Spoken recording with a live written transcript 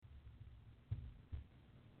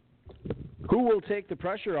Who will take the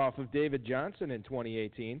pressure off of David Johnson in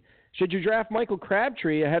 2018? Should you draft Michael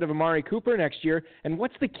Crabtree ahead of Amari Cooper next year? And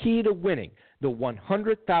what's the key to winning the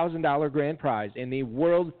 $100,000 grand prize in the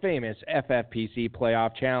world-famous FFPC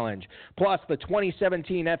Playoff Challenge? Plus, the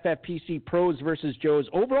 2017 FFPC Pros vs. Joe's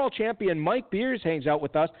overall champion Mike Beers hangs out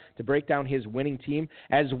with us to break down his winning team,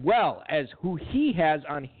 as well as who he has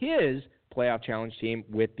on his Playoff Challenge team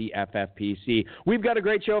with the FFPC. We've got a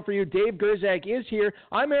great show for you. Dave Gerzak is here.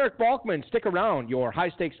 I'm Eric Balkman. Stick around. Your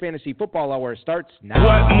high-stakes fantasy football hour starts now.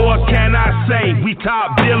 What more can I say? We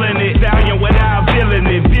top billing it. Stallion without billing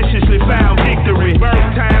it. Viciously found victory.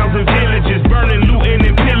 Burnt towns and villages. Burning, looting,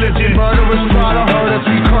 and pillaging. Murderers try to hurt us.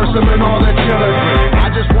 We curse them and all their killers. I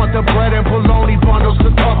just want the bread and bologna bundles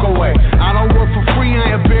to tuck away. I don't work for free.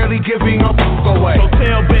 I am barely giving a fuck away. So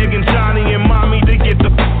tell begging Johnny and Mommy to get the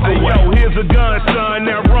fuck away. Yo, here's a gun, son.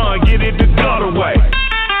 Now run. Get it the gut away.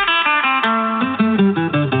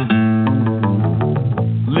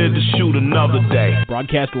 Live to shoot another day.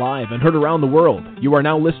 Broadcast live and heard around the world. You are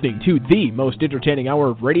now listening to the most entertaining hour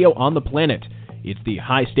of radio on the planet. It's the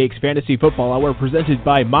High Stakes Fantasy Football Hour presented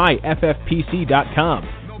by MyFFPC.com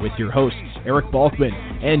with your hosts Eric Balkman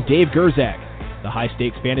and Dave Gerzak. The High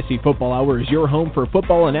Stakes Fantasy Football Hour is your home for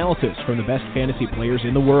football analysis from the best fantasy players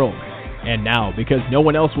in the world. And now, because no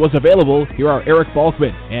one else was available, here are Eric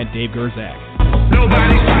Balkman and Dave Gerzak.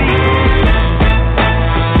 Nobody sleeps.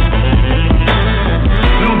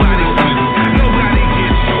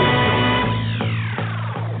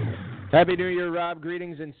 Happy New Year, Rob.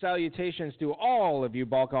 Greetings and salutations to all of you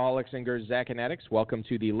Balkaholics and Gerzakinetics. Welcome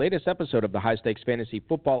to the latest episode of the High Stakes Fantasy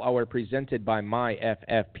Football Hour presented by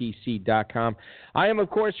MyFFPC.com. I am, of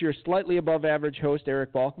course, your slightly above average host,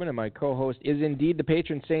 Eric Balkman, and my co-host is indeed the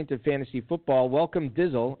patron saint of fantasy football. Welcome,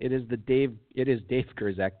 Dizzle. It is Dave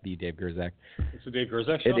Gerzak, the Dave Gerzak. It's the Dave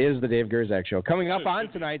Gerzak Show? It is the Dave Gerzak Show. Coming up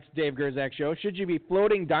on tonight's Dave Gerzak Show, should you be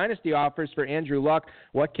floating dynasty offers for Andrew Luck?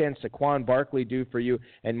 What can Saquon Barkley do for you?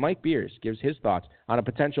 And Mike Beers gives his thoughts on a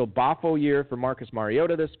potential Boffo year for Marcus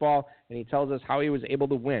Mariota this fall, and he tells us how he was able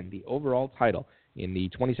to win the overall title in the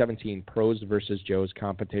 2017 Pros vs. Joe's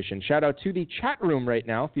competition. Shout out to the chat room right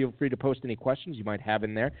now. Feel free to post any questions you might have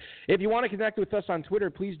in there. If you want to connect with us on Twitter,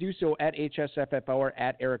 please do so at HSFFhour,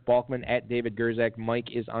 at Eric Balkman, at David Gerzak. Mike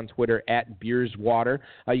is on Twitter at BeersWater.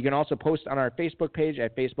 You can also post on our Facebook page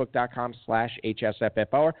at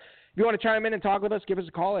facebook.com/HSFFhour. If you want to chime in and talk with us, give us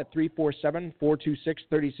a call at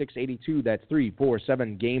 347-426-3682. That's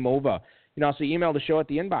 347-GAME-OVA. You can also email the show at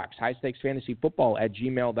the inbox,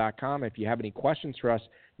 highstakesfantasyfootball@gmail.com. If you have any questions for us,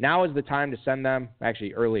 now is the time to send them.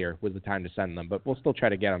 Actually, earlier was the time to send them, but we'll still try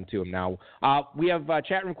to get them to them now. We have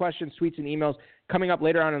chat room questions, tweets, and emails coming up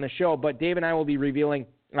later on in the show, but Dave and I will be revealing,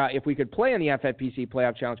 if we could play in the FFPC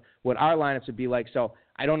Playoff Challenge, what our lineups would be like. So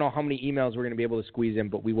I don't know how many emails we're going to be able to squeeze in,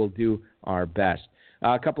 but we will do our best.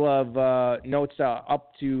 A couple of notes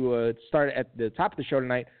up to start at the top of the show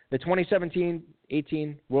tonight. The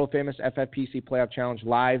 2017-18 world-famous FFPC Playoff Challenge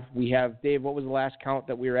live. We have, Dave, what was the last count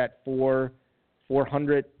that we were at? 400?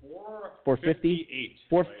 450?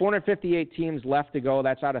 458 teams left to go.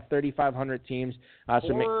 That's out of 3,500 teams.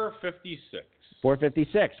 456.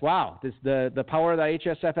 456. Wow. This the power of the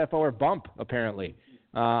HSFFO bump, apparently.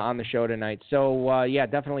 On the show tonight. So, yeah,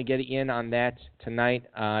 definitely get in on that tonight.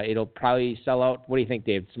 It'll probably sell out. What do you think,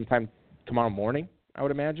 Dave? Sometime tomorrow morning, I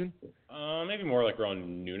would imagine? Maybe more like around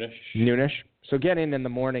noonish. Noonish. So get in the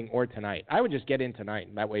morning or tonight. I would just get in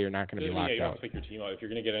tonight. That way you're not going to be locked you out. Don't pick your team out. If you're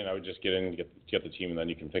going to get in, I would just get in, get the team, and then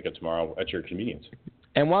you can pick it tomorrow at your convenience.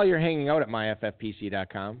 And while you're hanging out at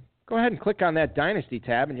myffpc.com, go ahead and click on that Dynasty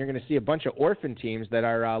tab, and you're going to see a bunch of orphan teams that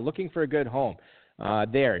are looking for a good home.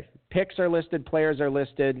 There. Picks are listed, players are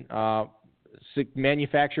listed,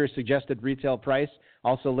 manufacturer suggested retail price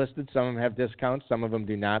also listed. Some of them have discounts, some of them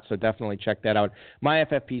do not, so definitely check that out.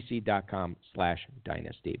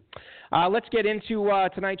 myffpc.com/dynasty. Let's get into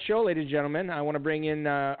tonight's show, ladies and gentlemen. I want to bring in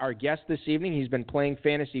our guest this evening. He's been playing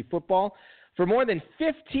fantasy football for more than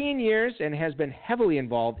 15 years and has been heavily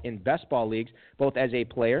involved in best ball leagues, both as a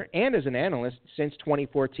player and as an analyst since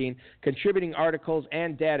 2014, contributing articles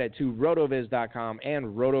and data to rotoviz.com and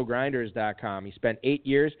rotogrinders.com. He spent 8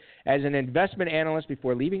 years as an investment analyst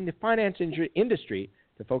before leaving the finance industry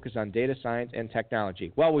to focus on data science and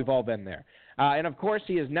technology. Well, we've all been there. And, of course,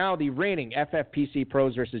 he is now the reigning FFPC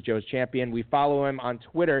Pros vs. Joe's champion. We follow him on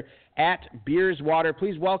Twitter at BeersWater.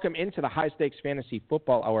 Please welcome into the High Stakes Fantasy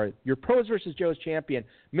Football Hour your Pros vs. Joe's champion,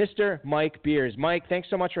 Mr. Mike Beers. Mike, thanks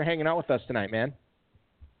so much for hanging out with us tonight, man.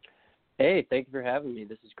 Hey, thank you for having me.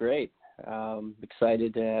 This is great.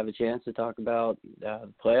 Excited to have a chance to talk about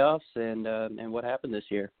the playoffs and what happened this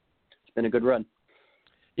year. It's been a good run.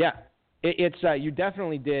 Yeah. You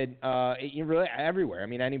definitely did. You really everywhere. I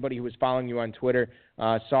mean, anybody who was following you on Twitter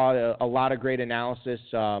saw a lot of great analysis,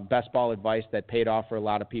 best ball advice that paid off for a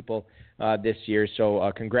lot of people this year.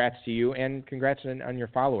 So congrats to you, and congrats on your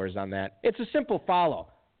followers on that. It's a simple follow.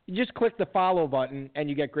 You just click the follow button, and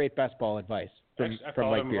you get great best ball advice from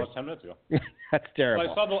Mike Pierce. About 10 minutes ago. That's terrible.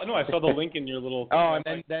 Well, I saw the link in your little thing. Oh,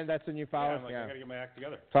 and then that's when you follow. I got to get my act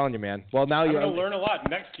together. Telling you, man. Well, now I'm going to learn a lot.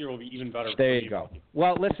 Next year will be even better. There you go.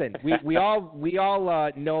 Well, listen, we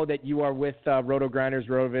all know that you are with Roto Grinders,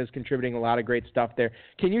 RotoViz, contributing a lot of great stuff there.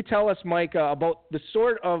 Can you tell us, Mike, about the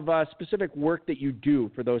sort of specific work that you do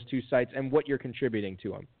for those two sites and what you're contributing to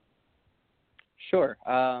them? Sure.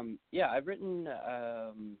 I've written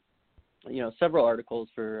several articles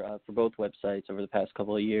for both websites over the past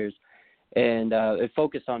couple of years, and it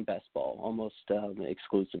focused on best ball almost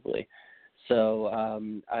exclusively. So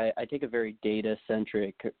I take a very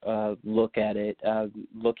data-centric look at it,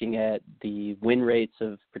 looking at the win rates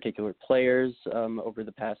of particular players over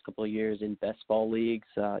the past couple of years in best ball leagues,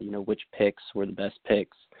 which picks were the best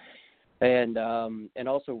picks. And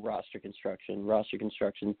also roster construction. Roster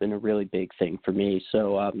construction's been a really big thing for me.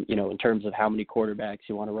 So, in terms of how many quarterbacks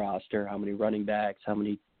you want to roster, how many running backs, how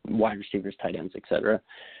many wide receivers, tight ends, et cetera.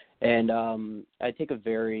 And I take a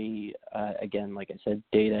very, again, like I said,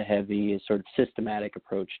 data-heavy, sort of systematic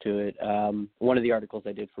approach to it. One of the articles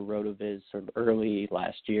I did for RotoViz sort of early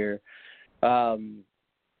last year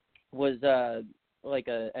was like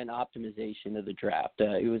an optimization of the draft.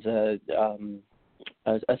 It was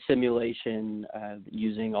a simulation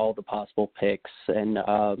using all the possible picks and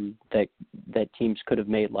that teams could have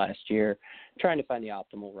made last year, trying to find the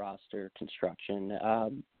optimal roster construction.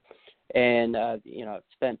 I've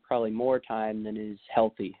spent probably more time than is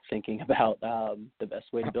healthy thinking about the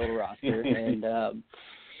best way to build a roster.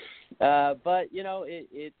 But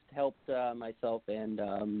it helped myself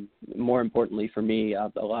and more importantly for me,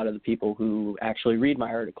 a lot of the people who actually read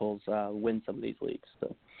my articles win some of these leagues.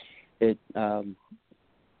 So it's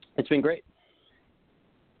been great.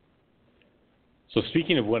 So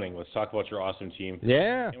speaking of winning, let's talk about your awesome team.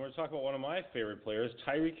 Yeah. And we're going to talk about one of my favorite players,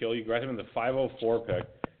 Tyreek Hill. You grabbed him in the 504 pick.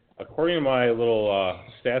 According to my little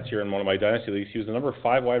stats here in one of my dynasty leagues, he was the number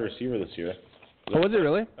 5 wide receiver this year. Oh, was it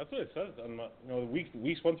really? That's what it says on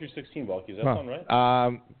weeks 1 through 16, Balky. Does that sound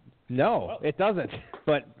right? No, it doesn't.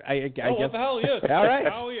 But I guess. What the hell he is? All right.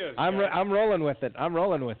 How he is. I'm rolling with it.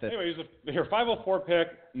 Anyway, he's a 504 pick.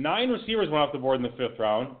 9 receivers went off the board in the 5th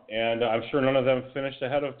round, and I'm sure none of them finished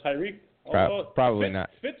ahead of Tyreek. Probably not.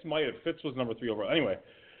 Fitz might have. Fitz was number 3 overall. Anyway.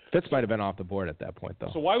 Fitz might have been off the board at that point,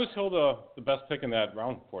 though. So why was Hill the best pick in that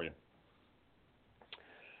round for you?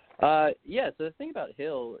 So the thing about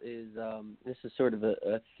Hill is this is sort of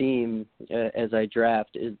a theme as I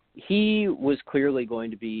draft. Is he was clearly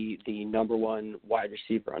going to be the number 1 wide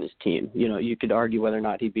receiver on his team. You could argue whether or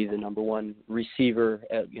not he'd be the number 1 receiver,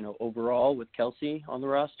 overall with Kelsey on the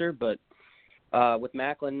roster. But with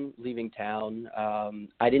Macklin leaving town,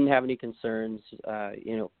 I didn't have any concerns.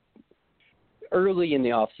 Early in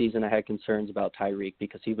the offseason, I had concerns about Tyreek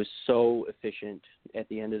because he was so efficient at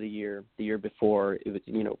the end of the year before. It was,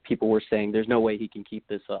 people were saying there's no way he can keep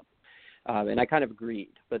this up. And I kind of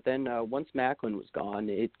agreed. But then once Macklin was gone,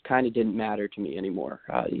 it kind of didn't matter to me anymore.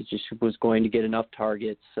 He just was going to get enough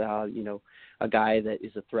targets, a guy that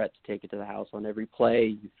is a threat to take it to the house on every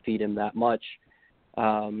play. You feed him that much.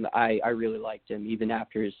 I really liked him even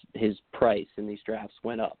after his price in these drafts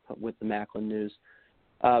went up with the Macklin news.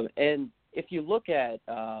 And if you look at,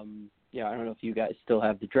 I don't know if you guys still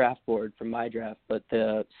have the draft board from my draft, but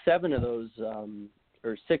the 7 of those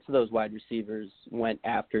or 6 of those wide receivers went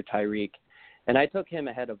after Tyreek. And I took him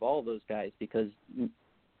ahead of all those guys because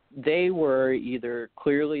they were either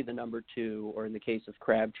clearly the number 2 or in the case of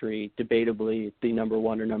Crabtree, debatably the number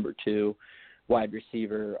 1 or number 2 wide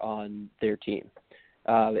receiver on their team.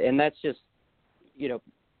 And that's just,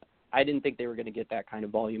 I didn't think they were going to get that kind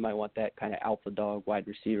of volume. I want that kind of alpha dog wide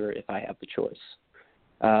receiver if I have the choice.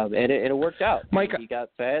 And it worked out. Mike, he got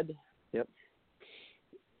fed. Yep.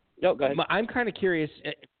 No, go ahead. I'm kind of curious.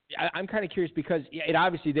 I'm kind of curious because it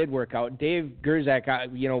obviously did work out. Dave Gerzak,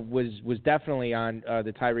 was definitely on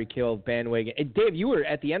the Tyreek Hill bandwagon. And Dave, you were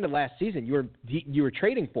at the end of last season. You were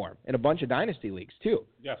trading for him in a bunch of dynasty leagues too.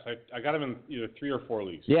 Yes, I got him in either 3 or 4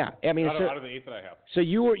 leagues. Yeah, I mean, out of the 8 that I have. So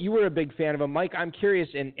you were a big fan of him, Mike. I'm curious,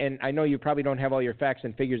 and I know you probably don't have all your facts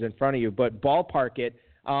and figures in front of you, but ballpark it.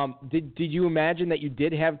 Did you imagine that you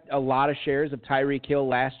did have a lot of shares of Tyreek Hill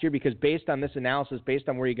last year? Because based on this analysis, based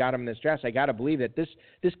on where you got him in this draft, I got to believe that this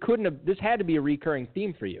had to be a recurring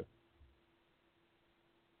theme for you.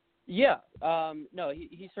 Yeah, no,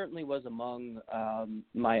 he certainly was among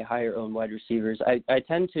my higher owned wide receivers. I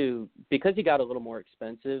tend to, because he got a little more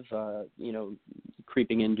expensive,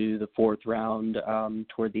 creeping into the fourth round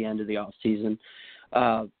toward the end of the off season.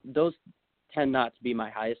 Those tend not to be my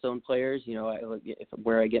highest owned players.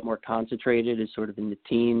 Where I get more concentrated is sort of in the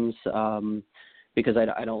teens, because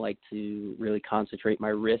I don't like to really concentrate my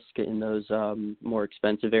risk in those more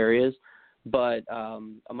expensive areas. But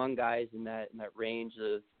among guys in that range,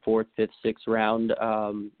 the fourth, fifth, sixth round,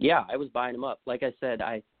 I was buying him up. Like I said,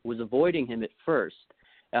 I was avoiding him at first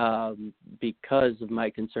because of my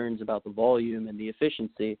concerns about the volume and the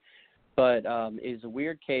efficiency. But it was a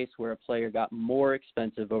weird case where a player got more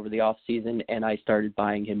expensive over the offseason, and I started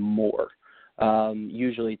buying him more.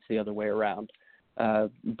 Usually it's the other way around.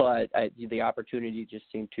 But the opportunity just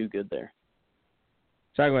seemed too good there.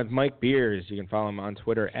 Talking with Mike Beers. You can follow him on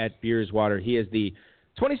Twitter at BeersWater. He is the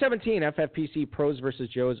 2017 FFPC Pros vs.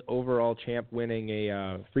 Joe's overall champ, winning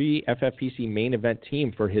a free FFPC main event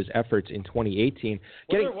team for his efforts in 2018.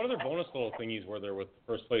 What other bonus little thingies were there with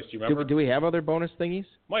first place? Do you remember? Do we have other bonus thingies?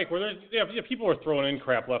 Mike, were there? Yeah, people were throwing in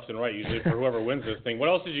crap left and right usually for whoever wins this thing. What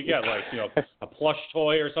else did you get? Like, a plush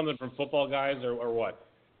toy or something from Football Guys or what?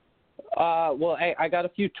 Well, I got a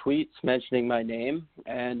few tweets mentioning my name,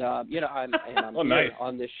 and I'm nice.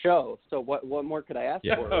 on this show. So what more could I ask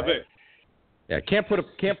for? Right? Yeah, can't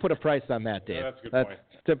put a price on that, Dave. Yeah, that's a good point.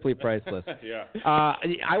 That's simply priceless. Yeah.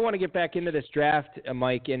 I want to get back into this draft,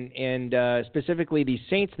 Mike, and specifically the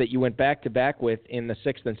Saints that you went back to back with in the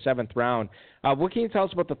 6th and 7th round. What can you tell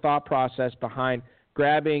us about the thought process behind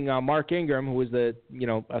grabbing Mark Ingram, who was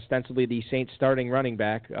ostensibly the Saints starting running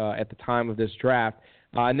back at the time of this draft?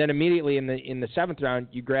 And then immediately in the 7th round,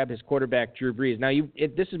 you grab his quarterback, Drew Brees. Now,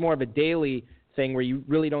 this is more of a daily thing where you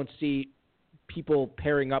really don't see people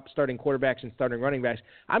pairing up starting quarterbacks and starting running backs.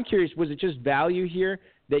 I'm curious, was it just value here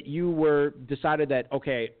that you decided that,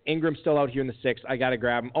 okay, Ingram's still out here in the 6th, I got to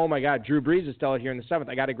grab him. Oh, my God, Drew Brees is still out here in the 7th,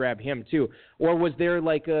 I got to grab him too. Or was there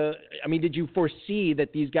did you foresee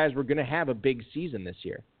that these guys were going to have a big season this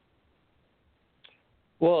year?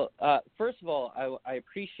 Well, first of all, I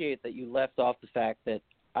appreciate that you left off the fact that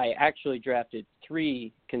I actually drafted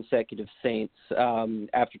 3 consecutive Saints.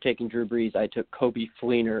 After taking Drew Brees, I took Coby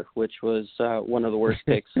Fleener, which was one of the worst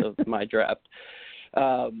picks of my draft.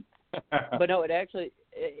 But no,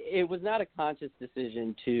 it was not a conscious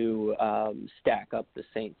decision to stack up the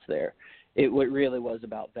Saints there. It really was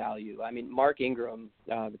about value. I mean, Mark Ingram,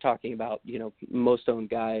 talking about, most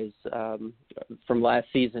owned guys from last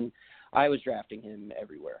season, I was drafting him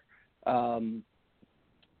everywhere.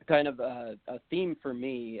 Kind of a theme for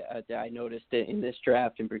me that I noticed in this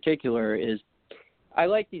draft in particular is I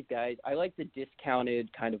like these guys. I like the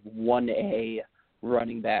discounted kind of 1A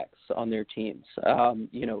running backs on their teams.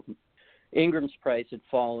 Ingram's price had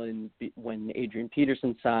fallen when Adrian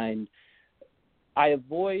Peterson signed. I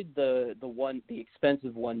avoid the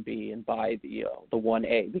expensive 1B and buy the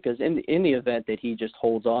 1A because in the event that he just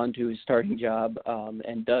holds on to his starting job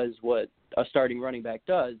and does what a starting running back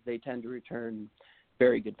does, they tend to return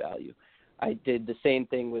very good value. I did the same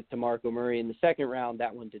thing with DeMarco Murray in the 2nd round.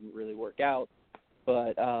 That one didn't really work out.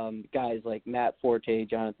 But guys like Matt Forte,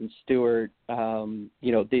 Jonathan Stewart,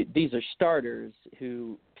 these are starters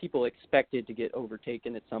who people expected to get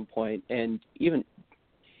overtaken at some point, and even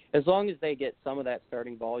as long as they get some of that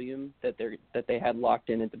starting volume that they had locked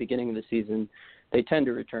in at the beginning of the season, they tend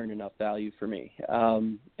to return enough value for me.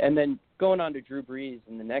 And then going on to Drew Brees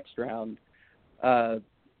in the next round,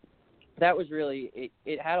 that was really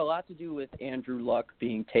it had a lot to do with Andrew Luck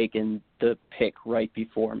being taken the pick right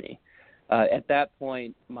before me. At that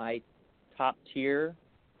point, my top tier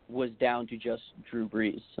was down to just Drew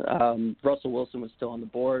Brees. Russell Wilson was still on the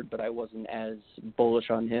board, but I wasn't as bullish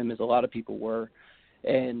on him as a lot of people were.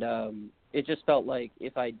 And it just felt like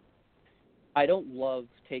I don't love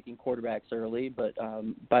taking quarterbacks early, but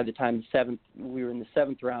by the time we were in the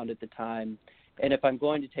 7th round at the time, and if I'm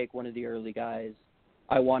going to take one of the early guys,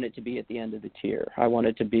 I want it to be at the end of the tier. I want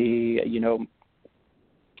it to be,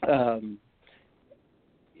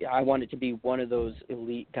 I want it to be one of those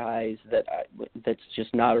elite guys that's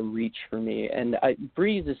just not a reach for me. And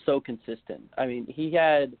Brees is so consistent. I mean, he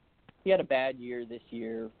had a bad year this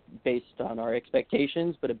year based on our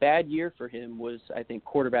expectations, but a bad year for him was, I think,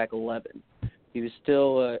 quarterback 11. He was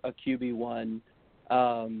still a QB1,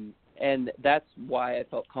 and that's why I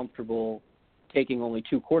felt comfortable taking only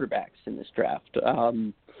 2 quarterbacks in this draft.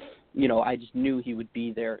 I just knew he would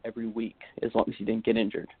be there every week as long as he didn't get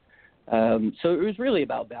injured. So it was really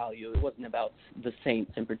about value. It wasn't about the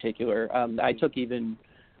Saints in particular. I took even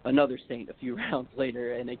another Saint a few rounds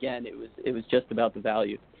later, and again, it was just about the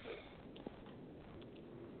value.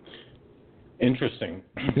 Interesting.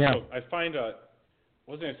 Yeah. So I find, what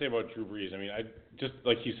was I going to say about Drew Brees? I mean, I just,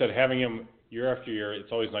 like you said, having him year after year,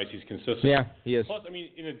 it's always nice. He's consistent. Yeah, he is. Plus, I mean,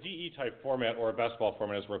 in a DE type format or a best ball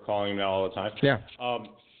format, as we're calling him now all the time. Yeah.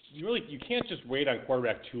 You can't just wait on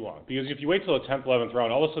quarterback too long, because if you wait till the 10th, 11th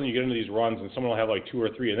round, all of a sudden you get into these runs and someone will have like 2 or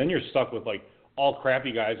 3, and then you're stuck with like all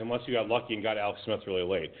crappy guys unless you got lucky and got Alex Smith really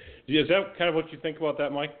late. Is that kind of what you think about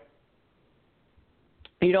that, Mike?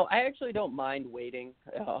 You know, I actually don't mind waiting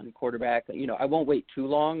on quarterback. You know, I won't wait too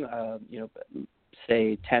long.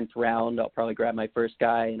 Say 10th round, I'll probably grab my first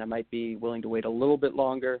guy, and I might be willing to wait a little bit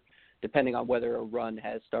longer, depending on whether a run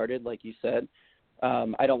has started, like you said.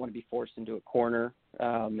 I don't want to be forced into a corner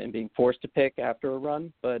and being forced to pick after a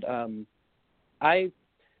run, but in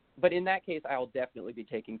that case, I'll definitely be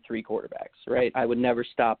taking 3 quarterbacks, right? I would never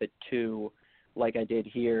stop at 2 like I did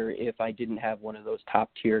here if I didn't have one of those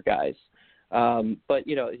top tier guys. But,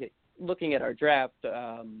 you know, looking at our draft,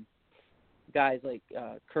 guys like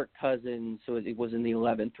Kirk Cousins, so it was in the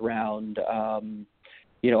 11th round.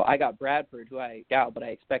 You know, I got Bradford, who I doubt, but I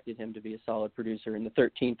expected him to be a solid producer in the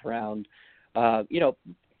 13th round. You know,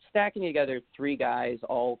 stacking together 3 guys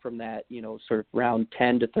all from that, you know, sort of round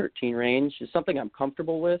 10 to 13 range is something I'm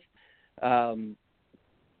comfortable with.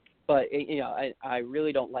 But, you know, I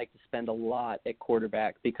really don't like to spend a lot at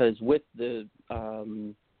quarterback, because with the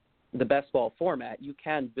best ball format, you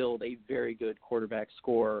can build a very good quarterback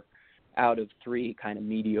score out of 3 kind of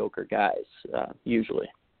mediocre guys, usually.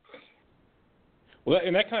 Well,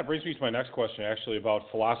 and that kind of brings me to my next question, actually, about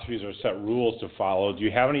philosophies or set rules to follow. Do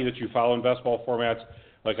you have any that you follow in best ball formats?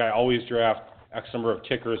 Like, I always draft X number of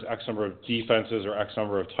kickers, X number of defenses, or X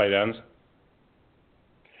number of tight ends?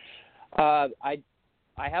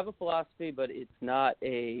 I have a philosophy, but it's not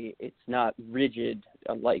rigid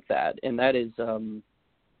like that, and that is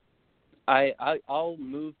I'll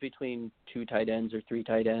move between 2 tight ends or 3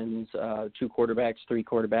 tight ends, 2 quarterbacks, 3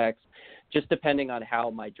 quarterbacks, just depending on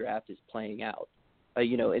how my draft is playing out.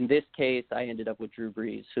 You know, in this case, I ended up with Drew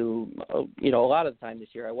Brees, who, you know, a lot of the time this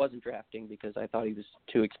year I wasn't drafting because I thought he was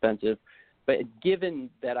too expensive. But given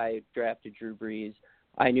that I drafted Drew Brees,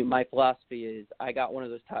 I knew my philosophy is I got one of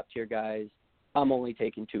those top tier guys. I'm only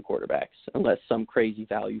taking 2 quarterbacks unless some crazy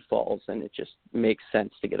value falls and it just makes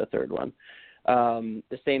sense to get a third one.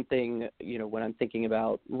 The same thing, you know, when I'm thinking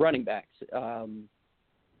about running backs,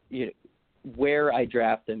 you know, where I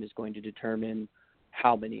draft them is going to determine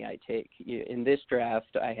how many I take. In this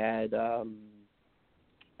draft, I had,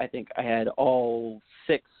 I think I had all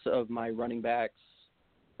 6 of my running backs,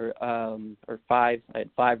 or 5. I had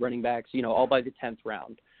 5 running backs, you know, all by the 10th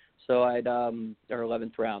round. So or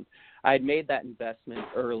 11th round. I had made that investment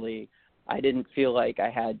early. I didn't feel like I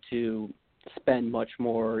had to spend much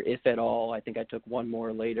more, if at all. I think I took 1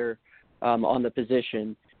 more later on the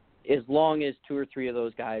position. As long as 2 or 3 of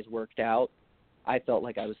those guys worked out, I felt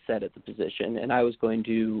like I was set at the position, and I was going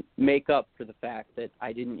to make up for the fact that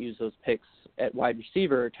I didn't use those picks at wide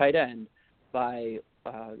receiver or tight end by,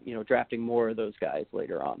 you know, drafting more of those guys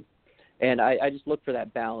later on. And I just look for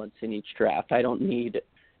that balance in each draft. I don't need,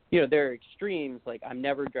 you know, there are extremes, like I'm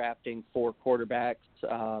never drafting 4 quarterbacks.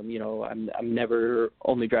 You know, I'm never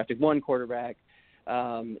only drafting 1 quarterback,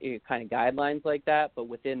 kind of guidelines like that. But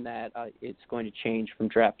within that, it's going to change from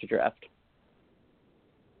draft to draft.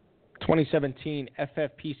 2017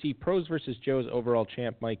 FFPC Pros versus Joe's overall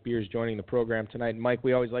champ, Mike Beers, joining the program tonight. And Mike,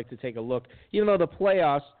 we always like to take a look, even though the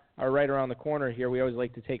playoffs are right around the corner here, we always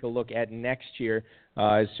like to take a look at next year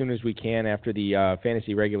as soon as we can after the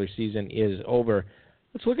fantasy regular season is over.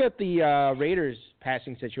 Let's look at the Raiders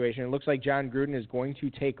passing situation. It looks like John Gruden is going to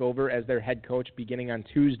take over as their head coach beginning on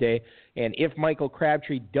Tuesday. And if Michael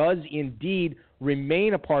Crabtree does indeed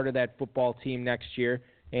remain a part of that football team next year,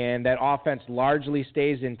 and that offense largely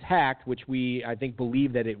stays intact, which we, I think,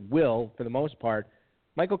 believe that it will for the most part,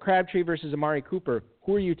 Michael Crabtree versus Amari Cooper,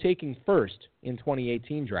 who are you taking first in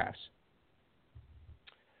 2018 drafts?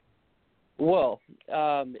 Well,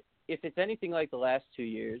 if it's anything like the last 2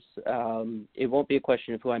 years, it won't be a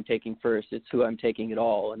question of who I'm taking first. It's who I'm taking at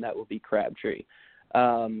all, and that will be Crabtree.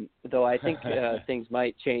 Though I think things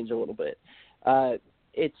might change a little bit.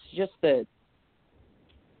 It's just that,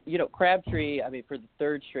 you know, Crabtree, I mean, for the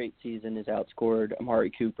 3rd straight season has outscored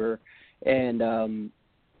Amari Cooper. And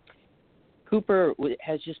Cooper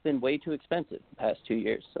has just been way too expensive the past 2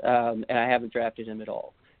 years. And I haven't drafted him at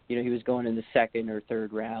all. You know, he was going in the 2nd or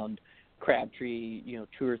 3rd round. Crabtree, you know,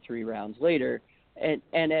 2 or 3 rounds later.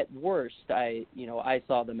 And at worst, I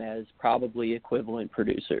saw them as probably equivalent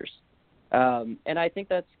producers. And I think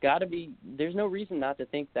that's got to be, there's no reason not to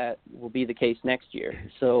think that will be the case next year.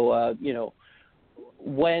 So, you know,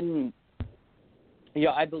 when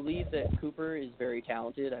Yeah, I believe that Cooper is very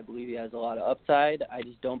talented. I believe he has a lot of upside. I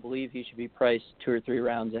just don't believe he should be priced 2 or 3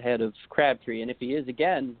 rounds ahead of Crabtree. And if he is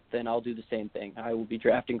again, then I'll do the same thing. I will be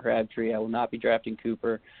drafting Crabtree. I will not be drafting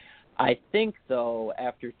Cooper. I think, though,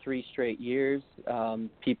 after 3 straight years,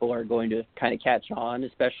 people are going to kind of catch on,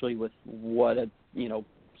 especially with what a,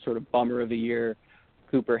 sort of bummer of a year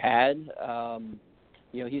Cooper had.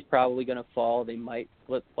 He's probably going to fall. They might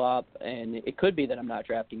flip-flop, and it could be that I'm not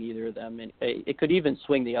drafting either of them. And it could even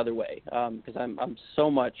swing the other way because I'm so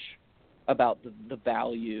much about the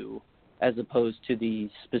value as opposed to the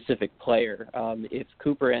specific player. If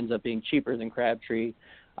Cooper ends up being cheaper than Crabtree,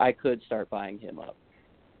 I could start buying him up.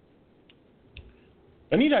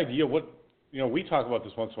 I need an idea what, we talk about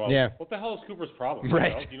this once in a while. Yeah. What the hell is Cooper's problem?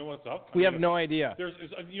 Right. Do you know what's up? We have no idea.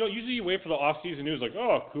 Usually you wait for the off-season news like,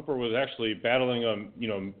 oh, Cooper was actually battling a,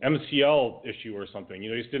 MCL issue or something.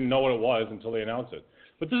 You just didn't know what it was until they announced it.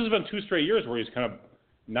 But this has been 2 straight years where he's kind of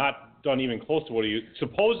not done even close to what he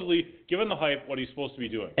supposedly, given the hype, what he's supposed to be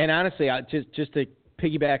doing. And honestly, just to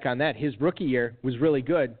piggyback on that, his rookie year was really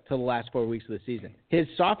good till the last 4 weeks of the season. His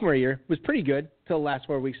sophomore year was pretty good till the last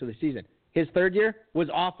 4 weeks of the season. His third year was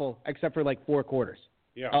awful except for like 4 quarters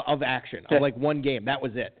of action, of like 1 game. That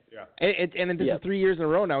was it. Yeah. And this is 3 years in a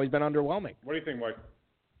row now. He's been underwhelming. What do you think, Mike?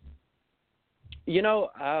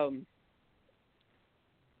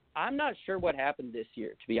 I'm not sure what happened this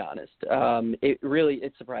year, to be honest.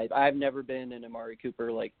 It surprised. I've never been an Amari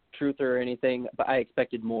Cooper like truther or anything, but I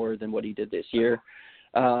expected more than what he did this year.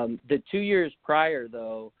 The 2 years prior,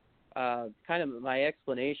 though, kind of my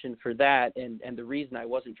explanation for that and the reason I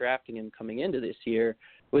wasn't drafting him coming into this year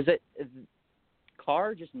was that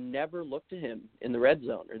Carr just never looked to him in the red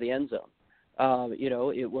zone or the end zone.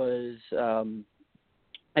 It was,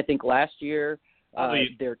 I think last year,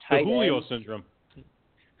 their tight end. The Julio ends, syndrome.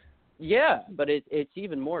 Yeah, but it's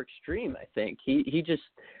even more extreme, I think. He just,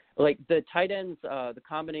 like the tight ends, the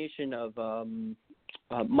combination of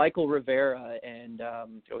Michael Rivera and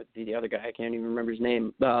the other guy, I can't even remember his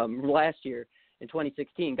name, last year in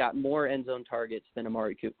 2016 got more end zone targets than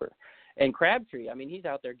Amari Cooper. And Crabtree, I mean, he's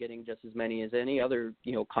out there getting just as many as any other,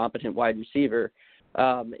 competent wide receiver.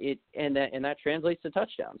 And that translates to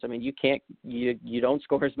touchdowns. I mean, you don't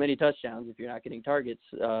score as many touchdowns if you're not getting targets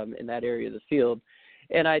in that area of the field.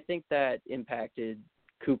 And I think that impacted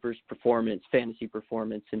Cooper's fantasy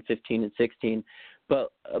performance in 15 and 16.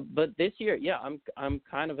 But this year, I'm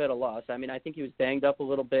kind of at a loss. I mean, I think he was banged up a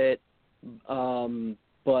little bit,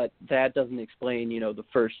 but that doesn't explain, the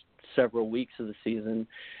first several weeks of the season.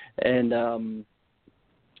 And,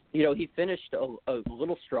 he finished a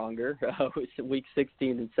little stronger week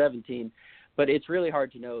 16 and 17. But it's really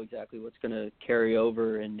hard to know exactly what's going to carry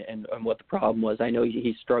over and what the problem was. I know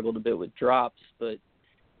he struggled a bit with drops, but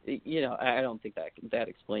I don't think that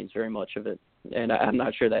explains very much of it, and I'm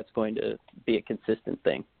not sure that's going to be a consistent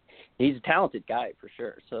thing. He's a talented guy for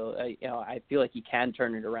sure, so I feel like he can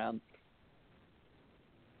turn it around.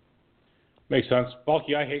 Makes sense.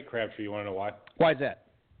 Bulky, I hate Crabtree. You want to know why? Why is that?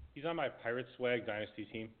 He's on my Pirate Swag Dynasty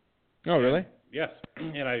team. Oh, really? Yes,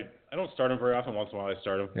 and I don't start him very often. Once in a while, I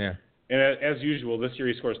start him. Yeah. And as usual, this year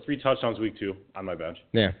he scores 3 touchdowns week 2 on my bench.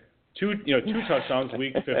 Yeah. 2 touchdowns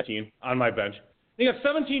week 15 on my bench. He got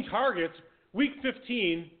 17 targets week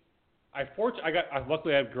 15.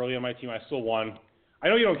 Luckily I have Gurley on my team. I still won. I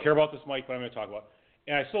know you don't care about this, Mike, but I'm going to talk about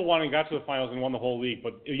it. And I still won and got to the finals and won the whole league.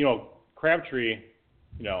 But Crabtree,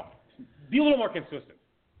 be a little more consistent.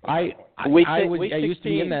 I used to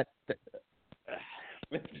be in that.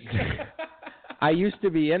 I used to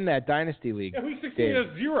be in that dynasty league. Yeah, week 16 is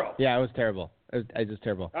 0. Yeah, it was terrible. It was just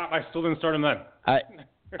terrible. I still didn't start him then.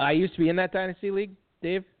 I used to be in that dynasty league,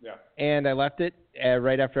 Dave. Yeah. And I left it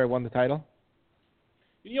right after I won the title.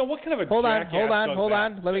 What kind of a Hold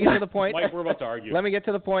on. Let me get to the point. Mike, we're about to argue. Let me get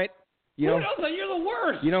to the point. You're the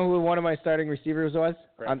worst. You know who one of my starting receivers was?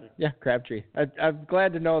 Crabtree. Crabtree. I'm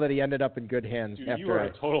glad to know that he ended up in good hands. Dude, you are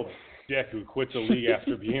a total dick who quit the league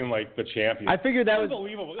after being like the champion. I figured that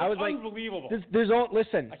unbelievable. I was unbelievable.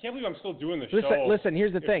 Listen. I can't believe I'm still doing this show. Listen.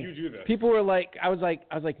 Here's the thing. You do this. People were like, I was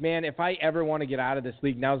like, man, if I ever want to get out of this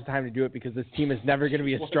league, now's the time to do it because this team is never going to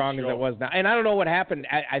be as strong as it was now. And I don't know what happened.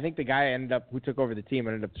 I think the guy who took over the team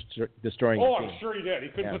ended up destroying the team. I'm sure he did. He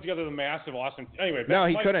couldn't put together the massive, awesome. Anyway, no,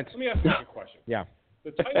 he Mike, couldn't. Let me ask you a question. Yeah.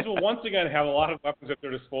 The Titans will once again have a lot of weapons at their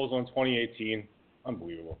disposal in 2018.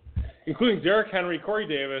 Unbelievable. Including Derrick Henry, Corey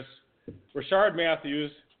Davis, Rashard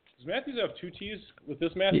Matthews. Does Matthews have 2 T's with this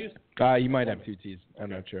Matthews? You might have 2 T's. I'm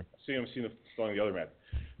not sure. I'm seeing the spelling of the other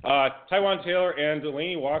Matthews. Tywan Taylor and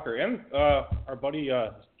Delaney Walker and our buddy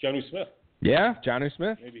Jonnu Smith. Yeah, Jonnu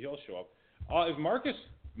Smith. Maybe he'll show up. Is Marcus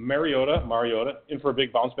Mariota in for a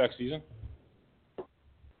big bounce back season?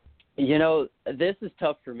 This is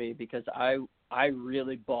tough for me because I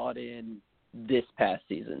really bought in this past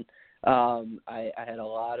season. I had a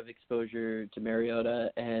lot of exposure to Mariota,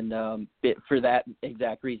 and for that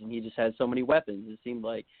exact reason, he just has so many weapons, it seemed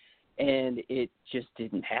like, and it just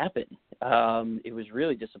didn't happen. It was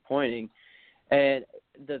really disappointing. And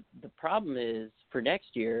the problem is, for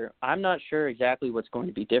next year, I'm not sure exactly what's going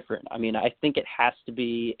to be different. I mean, I think it has to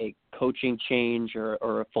be a coaching change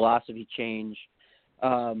or a philosophy change.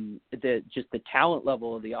 Just the talent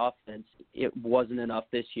level of the offense, it wasn't enough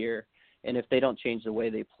this year. And if they don't change the way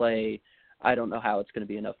they play, I don't know how it's going to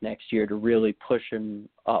be enough next year to really push them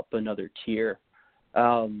up another tier.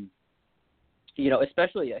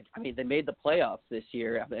 Especially, I mean, they made the playoffs this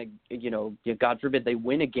year. I mean, God forbid they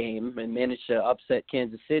win a game and manage to upset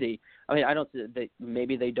Kansas City. I mean,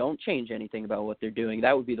 maybe they don't change anything about what they're doing.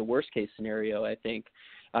 That would be the worst case scenario, I think.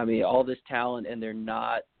 I mean, all this talent, and they're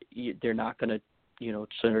not going to,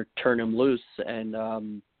 sort of turn them loose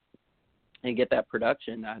and get that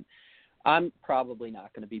production. I'm probably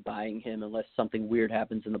not going to be buying him unless something weird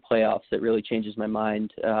happens in the playoffs that really changes my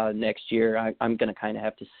mind next year. I'm going to kind of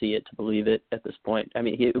have to see it to believe it at this point. I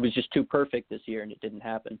mean, it was just too perfect this year, and it didn't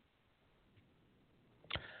happen.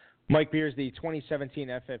 Mike Beers, the 2017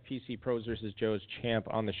 FFPC Pros vs. Joe's champ,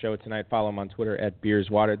 on the show tonight. Follow him on Twitter at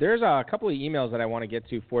BeersWater. There's a couple of emails that I want to get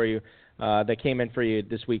to for you that came in for you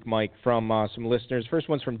this week, Mike, from some listeners. First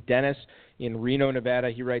one's from Dennis in Reno,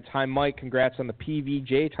 Nevada. He writes, "Hi, Mike. Congrats on the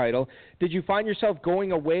PVJ title. Did you find yourself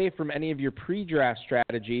going away from any of your pre-draft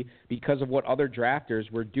strategy because of what other drafters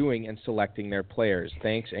were doing and selecting their players?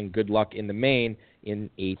 Thanks, and good luck in the main in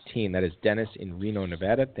 18. That is Dennis in Reno,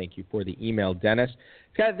 Nevada. Thank you for the email, Dennis.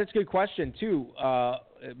 That's a good question, too,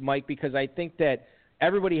 Mike, because I think that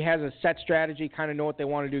everybody has a set strategy, kind of know what they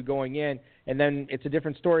want to do going in, and then it's a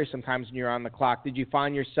different story sometimes when you're on the clock. Did you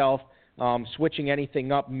find yourself switching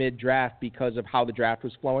anything up mid-draft because of how the draft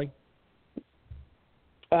was flowing?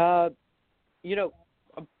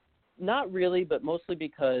 Not really, but mostly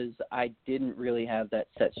because I didn't really have that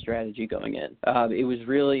set strategy going in. It was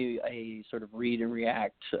really a sort of read and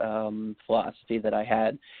react philosophy that I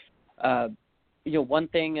had. One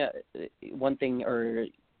thing, or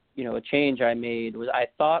a change I made was I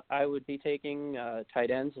thought I would be taking tight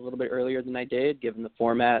ends a little bit earlier than I did, given the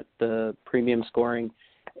format, the premium scoring,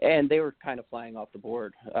 and they were kind of flying off the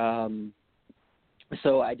board.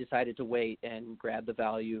 So I decided to wait and grab the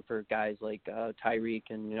value for guys like Tyreek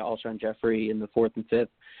and Alshon Jeffrey in the 4th and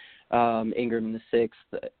 5th, Ingram in the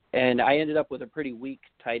 6th, and I ended up with a pretty weak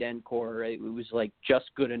tight end core. It was like just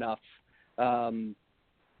good enough to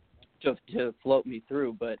float me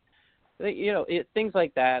through, but things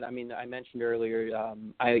like that. I mean, I mentioned earlier,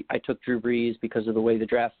 I took Drew Brees because of the way the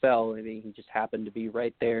draft fell. I mean, he just happened to be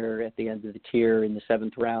right there at the end of the tier in the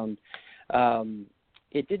 7th round.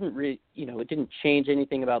 It didn't it didn't change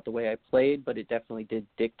anything about the way I played, but it definitely did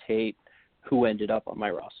dictate who ended up on my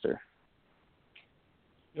roster.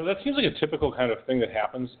 That seems like a typical kind of thing that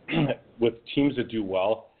happens with teams that do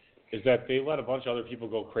well, is that they let a bunch of other people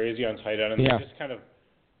go crazy on tight end, and they just kind of,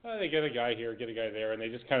 they get a guy here, get a guy there, and they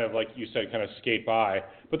just kind of, like you said, kind of skate by.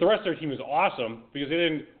 But the rest of their team is awesome because they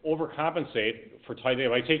didn't overcompensate for tight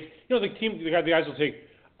end. Like the guys will take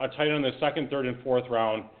a tight end in the 2nd, 3rd, and 4th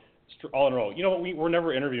round all in a row. You know what? We're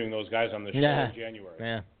never interviewing those guys on the show in January.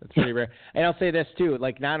 Yeah, that's pretty rare. And I'll say this, too.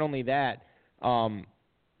 Like, not only that,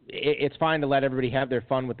 it's fine to let everybody have their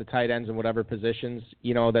fun with the tight ends in whatever positions,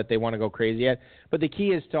 that they want to go crazy at. But the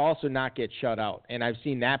key is to also not get shut out. And I've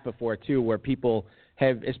seen that before, too, where people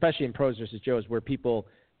have, especially in Pros versus Joes, where people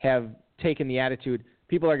have taken the attitude,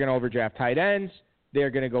 people are going to overdraft tight ends, they're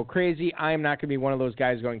going to go crazy, I'm not going to be one of those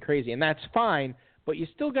guys going crazy. And that's fine, but you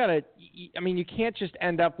still got to, you can't just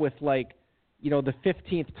end up with, the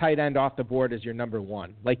 15th tight end off the board as your number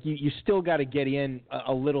one. Like, you still got to get in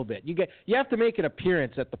a little bit. You have to make an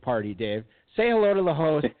appearance at the party, Dave. Say hello to the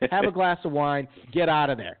host, have a glass of wine, get out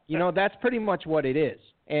of there. That's pretty much what it is.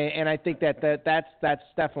 And I think that's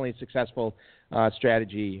definitely a successful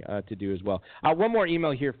strategy to do as well. One more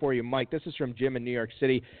email here for you, Mike. This is from Jim in New York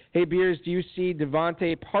City. Hey, Beers, do you see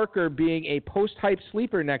Devontae Parker being a post-hype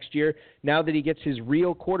sleeper next year now that he gets his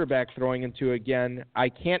real quarterback throwing into again? I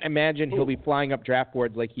can't imagine he'll be flying up draft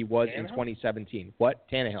boards like he was in 2017. What?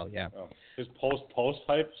 Tannehill, yeah. Oh. His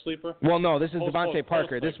post-hype sleeper? Well, no, this is Devontae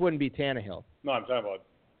Parker. This wouldn't be Tannehill. No, I'm talking about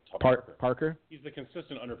Parker? He's the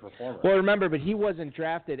consistent underperformer. Well, remember, but he wasn't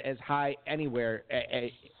drafted as high anywhere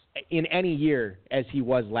in any year as he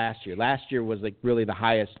was last year. Last year was really the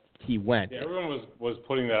highest he went. Yeah, everyone was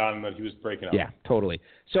putting that on him that he was breaking out. Yeah, totally.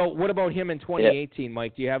 So what about him in 2018,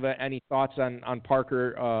 Mike? Do you have any thoughts on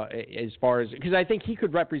Parker as far as – because I think he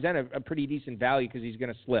could represent a pretty decent value because he's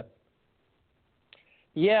going to slip.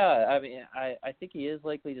 Yeah, I mean, I think he is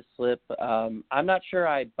likely to slip. I'm not sure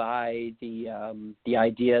I buy the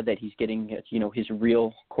idea that he's getting, his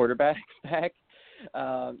real quarterback back.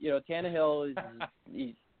 Tannehill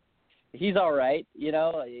he's all right.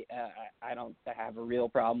 I don't have a real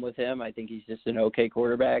problem with him. I think he's just an okay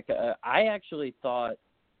quarterback. I actually thought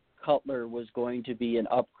Cutler was going to be an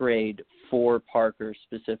upgrade for Parker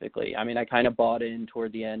specifically. I mean, I kind of bought in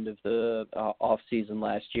toward the end of the off season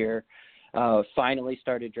last year. Finally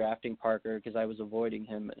started drafting Parker because I was avoiding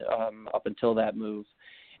him up until that move.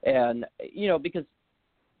 And, because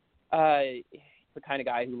the kind of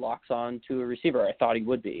guy who locks on to a receiver, I thought he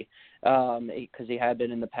would be, because he had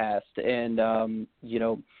been in the past. And,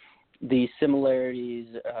 the similarities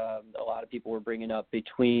a lot of people were bringing up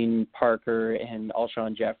between Parker and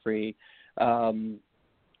Alshon Jeffrey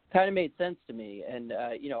kind of made sense to me. And,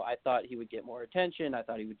 I thought he would get more attention. I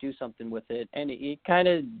thought he would do something with it. And he kind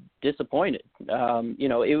of disappointed.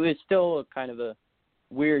 It was still kind of a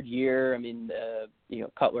weird year. I mean,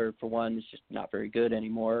 Cutler, for one, is just not very good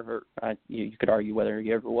anymore. Or you could argue whether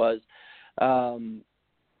he ever was. And,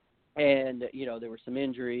 there were some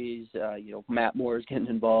injuries. Matt Moore's getting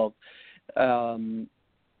involved. But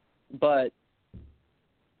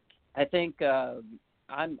I think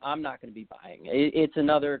I'm not going to be buying. It's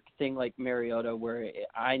another thing like Mariota where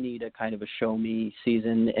I need a kind of a show me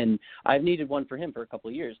season, and I've needed one for him for a couple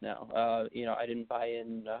of years now. I didn't buy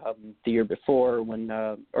in the year before when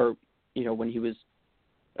he was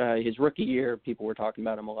his rookie year. People were talking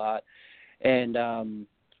about him a lot, and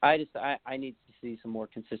I need to see some more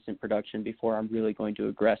consistent production before I'm really going to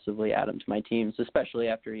aggressively add him to my teams, especially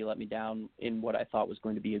after he let me down in what I thought was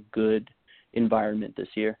going to be a good environment this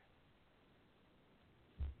year.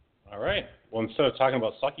 All right. Well, instead of talking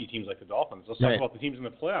about sucky teams like the Dolphins, let's talk about the teams in the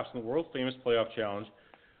playoffs, in the world-famous playoff challenge.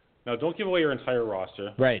 Now, don't give away your entire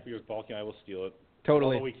roster. Right. Because Balky and I will steal it.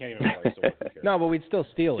 Totally. Although we can't even play, so who cares? No, but we'd still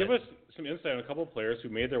steal it. Give us some insight on a couple of players who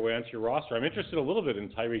made their way onto your roster. I'm interested a little bit in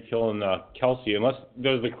Tyreek Hill and Kelsey, unless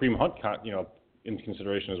there's the Kareem Hunt, in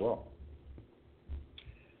consideration as well.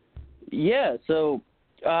 Yeah, so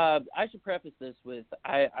I should preface this with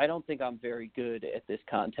I don't think I'm very good at this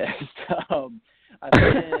contest. I've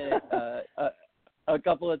been in it a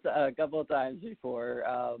couple of times before,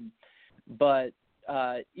 but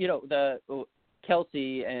the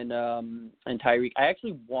Kelsey and Tyreek. I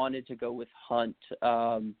actually wanted to go with Hunt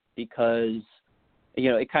because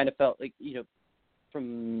it kind of felt like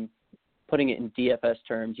from putting it in DFS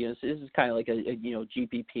terms, so this is kind of like a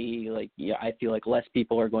GPP. I feel like less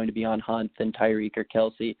people are going to be on Hunt than Tyreek or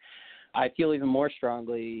Kelsey. I feel even more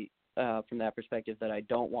strongly from that perspective that I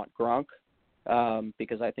don't want Gronk.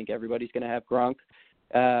 Because I think everybody's going to have Gronk,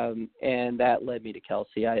 and that led me to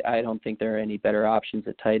Kelsey. I don't think there are any better options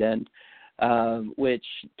at tight end, which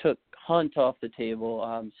took Hunt off the table.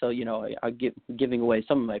 I'm giving away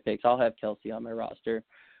some of my picks. I'll have Kelsey on my roster.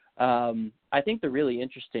 I think the really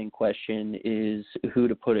interesting question is who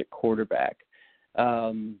to put at quarterback.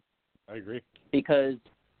 I agree. Because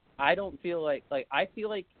I don't feel like I feel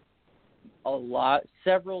like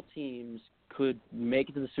several teams could make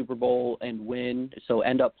it to the Super Bowl and win, so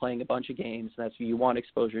end up playing a bunch of games. That's you want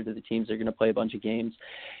exposure to the teams that are going to play a bunch of games,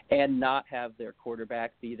 and not have their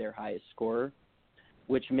quarterback be their highest scorer,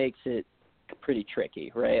 which makes it pretty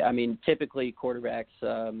tricky, right? I mean, typically quarterbacks,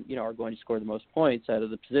 are going to score the most points out of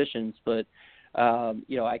the positions, but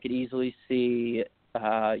I could easily see,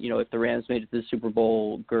 if the Rams made it to the Super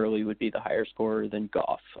Bowl, Gurley would be the higher scorer than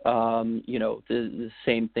Goff. The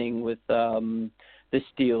same thing with the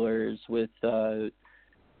Steelers, with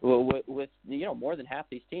more than half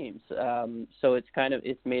these teams. So it's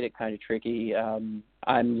made it kind of tricky. I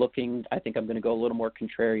think I'm going to go a little more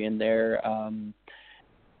contrarian there,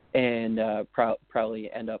 and probably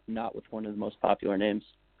end up not with one of the most popular names.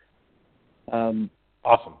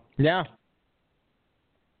 Awesome. Yeah.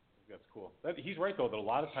 That's cool. He's right, though, that a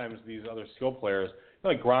lot of times these other skill players,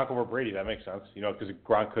 like Gronk over Brady, that makes sense, because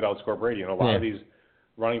Gronk could outscore Brady. And a lot of these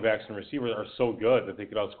running backs and receivers are so good that they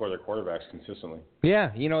could outscore their quarterbacks consistently.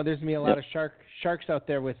 Yeah, there's going to be a lot of sharks out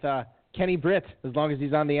there with Kenny Britt, as long as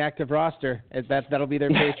he's on the active roster. That'll be their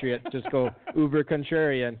Patriot. Just go uber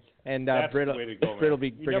contrarian, and Britt will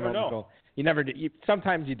be bringing home the goal. You never do.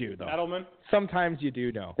 Sometimes you do, though. Edelman? Sometimes you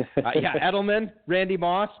do know. Edelman, Randy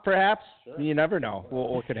Moss, perhaps. Sure. You never know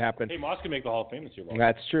what could happen. Hey, Moss can make the Hall of Fame this year.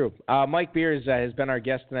 That's true. Mike Beers has been our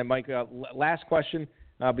guest tonight. Mike, last question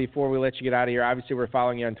before we let you get out of here. Obviously, we're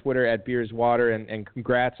following you on Twitter at BeersWater, and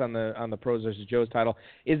congrats on the Pros vs. Joe's title.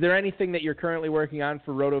 Is there anything that you're currently working on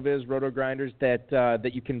for RotoViz, RotoGrinders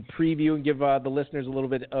that you can preview and give the listeners a little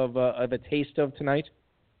bit of a taste of tonight?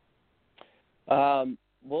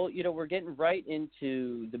 Well, we're getting right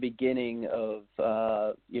into the beginning of,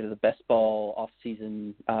 the best ball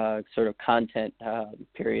off-season sort of content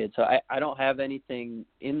period. So I don't have anything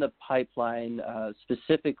in the pipeline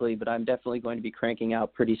specifically, but I'm definitely going to be cranking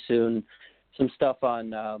out pretty soon some stuff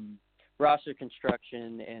on roster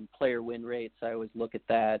construction and player win rates. I always look at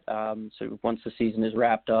that. So once the season is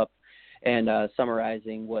wrapped up, and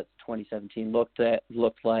summarizing what 2017 looked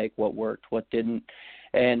like, what worked, what didn't.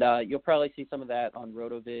 And you'll probably see some of that on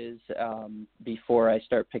RotoViz before I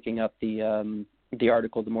start picking up the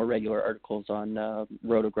more regular articles on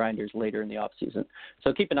Roto Grinders later in the off season.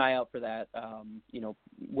 So keep an eye out for that,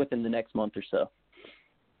 within the next month or so.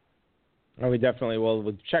 Oh, we definitely will.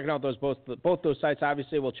 We're checking out both those sites.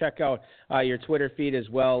 Obviously, we'll check out your Twitter feed as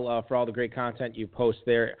well for all the great content you post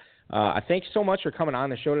there. Thanks so much for coming on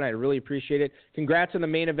the show tonight. I really appreciate it. Congrats on the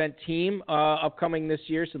main event team upcoming this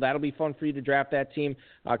year, so that'll be fun for you to draft that team.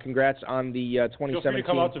 Congrats on the 2017. Feel free to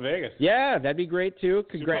come out to Vegas. Yeah, that'd be great too.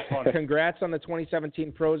 Congrats on the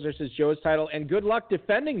 2017 Pros versus Joe's title, and good luck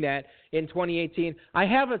defending that in 2018. I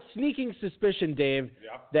have a sneaking suspicion, Dave,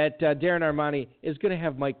 that Darren Armani is going to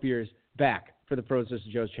have Mike Beers back for the Pros vs.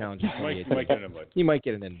 Joe's Challenge. You might get an invite. You might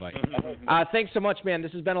get an invite. Thanks so much, man.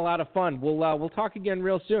 This has been a lot of fun. We'll talk again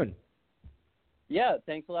real soon. Yeah,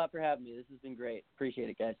 thanks a lot for having me. This has been great. Appreciate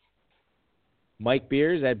it, guys. Mike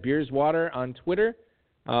Beers at BeersWater on Twitter.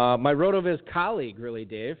 My RotoViz colleague, really,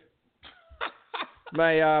 Dave.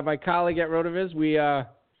 my colleague at RotoViz. We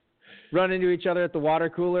run into each other at the water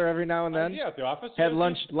cooler every now and then. Yeah, at the office. Had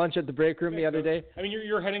lunch at the break room the other day. I mean,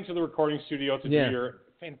 you're heading to the recording studio to do your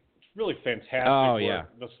really fantastic work.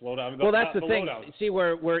 The slowdown. Well, that's the thing. Lowdown. See,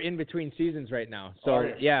 we're in between seasons right now. So I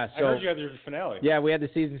heard you had the finale. Yeah, we had the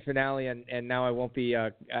season finale, and now I won't be.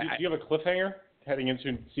 Do you have a cliffhanger heading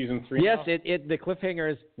into season 3? Yes, now? the cliffhanger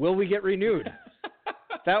is: will we get renewed?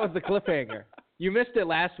 That was the cliffhanger. You missed it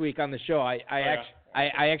last week on the show. I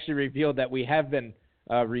actually revealed that we have been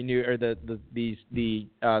renewed, or the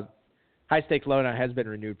High Stakes Lowdown has been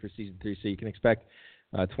renewed for season 3. So you can expect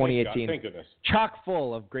 2018 chock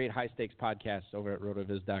full of great high-stakes podcasts over at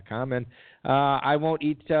rotoviz.com. And I won't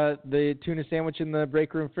eat the tuna sandwich in the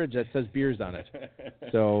break room fridge that says beers on it.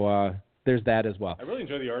 So there's that as well. I really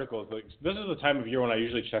enjoy the articles. This is the time of year when I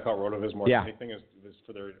usually check out RotoViz more than anything is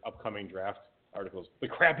for their upcoming draft articles. The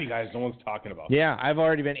crappy guys no one's talking about. Yeah, I've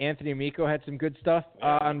already been. Anthony Amico had some good stuff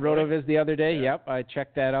on RotoViz the other day. Yeah. Yep, I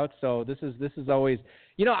checked that out. So this is always,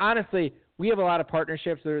 honestly, we have a lot of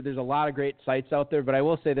partnerships. There's a lot of great sites out there, but I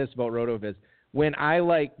will say this about RotoViz. When I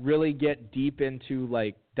really get deep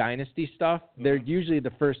into dynasty stuff, they're usually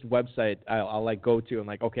the first website I'll go to and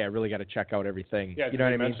okay, I really got to check out everything. Yeah, you know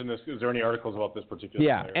what I mean? Mention this. Is there any articles about this particular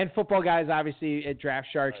player? And football guys, obviously at Draft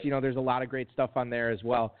Sharks, there's a lot of great stuff on there as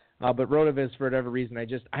well. But RotoViz, for whatever reason,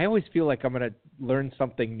 I always feel like I'm going to learn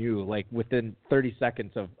something new, within 30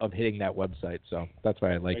 seconds of hitting that website. So that's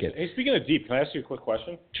why I like it. Hey, speaking of deep, can I ask you a quick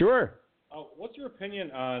question? Sure. What's your opinion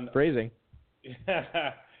on phrasing?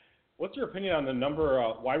 What's your opinion on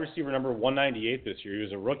the wide receiver number 198 this year? He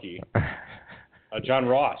was a rookie. John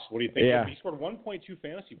Ross. What do you think? Yeah. He scored 1.2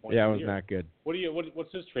 fantasy points. Yeah, it was not good.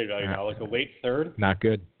 What's his trade value now? A late third? Not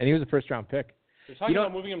good. And he was a first-round pick. They're talking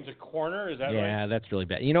about moving him to corner. Is that right? Yeah, that's really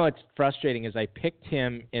bad. What's frustrating is I picked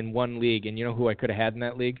him in one league, and you know who I could have had in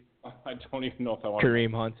that league? I don't even know if I want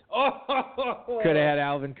Kareem Hunt. Could have had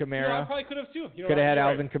Alvin Kamara. I probably could have too. Could have had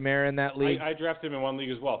Alvin Kamara in that league. I drafted him in one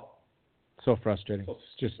league as well. So frustrating.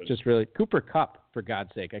 Just really. Cooper Kupp, for God's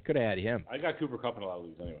sake. I could have had him. I got Cooper Kupp in a lot of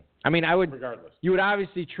leagues anyway. I mean, I would. Regardless. You would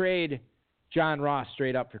obviously trade John Ross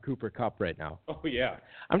straight up for Cooper Kupp right now. Oh, yeah.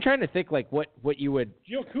 I'm trying to think what you would.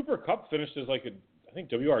 Cooper Kupp finished as I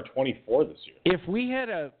think WR 24 this year. If we had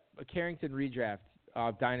a Carrington redraft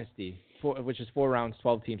dynasty, which is 4 rounds,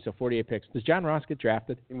 12 teams, so 48 picks, does John Ross get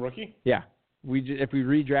drafted? In rookie? Yeah. If we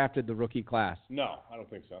redrafted the rookie class. No, I don't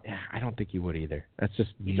think so. Yeah, I don't think he would either. That's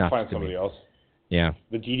just you nuts. Should find somebody else. Yeah.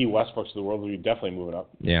 The D.D. Westbrooks of the world would be definitely moving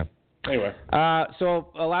up. Yeah. Anyway. So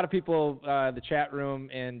a lot of people, the chat room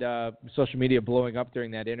and social media blowing up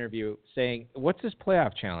during that interview saying, what's this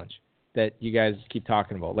playoff challenge that you guys keep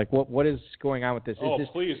talking about? What is going on with this?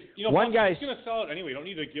 Please. One guy's going to sell it anyway. You don't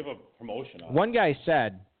need to give a promotion on it. One guy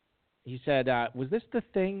said, was this the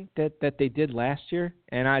thing that they did last year?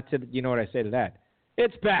 And I said, you know what I say to that?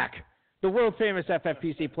 It's back. The world-famous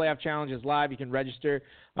FFPC Playoff Challenge is live. You can register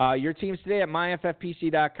your teams today at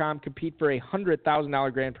myffpc.com. Compete for a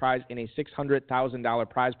 $100,000 grand prize in a $600,000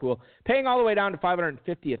 prize pool, paying all the way down to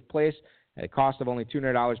 550th place at a cost of only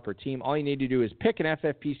 $200 per team. All you need to do is pick an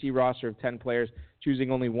FFPC roster of 10 players,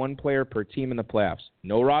 choosing only one player per team in the playoffs.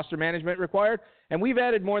 No roster management required, and we've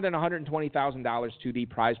added more than $120,000 to the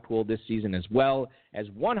prize pool this season, as well as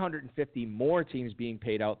 150 more teams being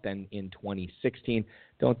paid out than in 2016.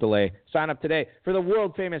 Don't delay. Sign up today for the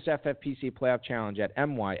world-famous FFPC Playoff Challenge at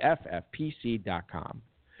myffpc.com.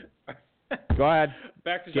 Go ahead.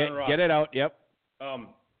 Back to John Ross. Get it out. Yep.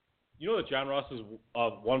 You know that John Ross's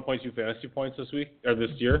 1.2 fantasy points this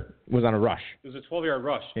year was on a rush. It was a 12-yard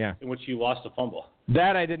rush. Yeah. In which he lost a fumble.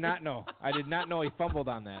 That I did not know. I did not know he fumbled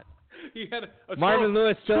on that. He had Marvin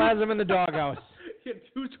Lewis still has him in the doghouse. He had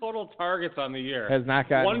 2 total targets on the year. Has not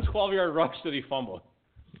gotten one 12-yard rush that he fumbled.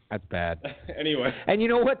 That's bad. Anyway. And you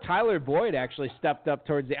know what? Tyler Boyd actually stepped up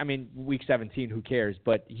towards week 17, who cares?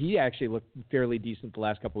 But he actually looked fairly decent the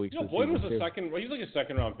last couple weeks. Boyd was he's like a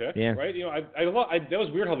second-round pick, yeah. right? You know, that was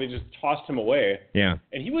weird how they just tossed him away. Yeah.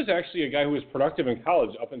 And he was actually a guy who was productive in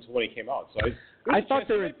college up until when he came out. So I thought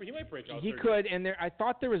he might break out. He could, and I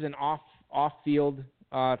thought there was an off-field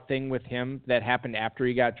thing with him that happened after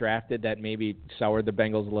he got drafted that maybe soured the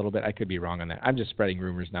Bengals a little bit. I could be wrong on that. I'm just spreading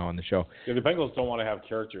rumors now on the show. Yeah, the Bengals don't want to have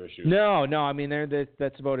character issues. No. I mean,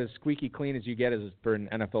 that's about as squeaky clean as you get for an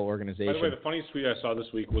NFL organization. By the way, the funniest tweet I saw this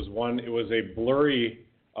week was it was a blurry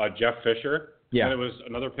Jeff Fisher. Yeah. And it was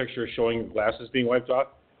another picture showing glasses being wiped off,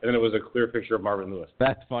 and then it was a clear picture of Marvin Lewis.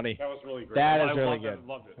 That's funny. That was really great. That is really good. I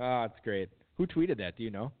loved it. Oh, it's great. Who tweeted that? Do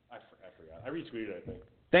you know? I forgot. I retweeted it, I think.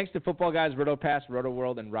 Thanks to football guys Roto Pass, Roto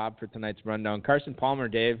World, and Rob for tonight's rundown. Carson Palmer,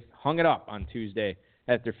 Dave, hung it up on Tuesday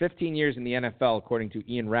after 15 years in the NFL, according to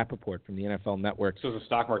Ian Rappaport from the NFL Network. So the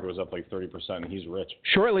stock market was up like 30%, and he's rich.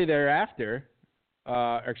 Shortly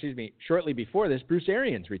before this, Bruce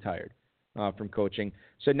Arians retired from coaching.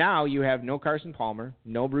 So now you have no Carson Palmer,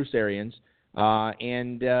 no Bruce Arians,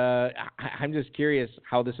 and I'm just curious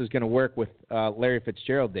how this is going to work with Larry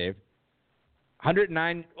Fitzgerald, Dave.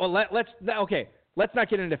 109. Well, let's not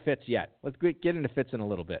get into Fitz yet. Let's get into Fitz in a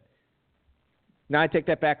little bit. Now I take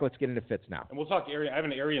that back. Let's get into Fitz now. And we'll talk Arians. I have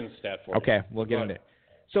an Arians stat for you. Okay, we'll get into it.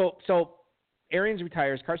 So Arians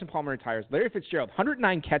retires. Carson Palmer retires. Larry Fitzgerald,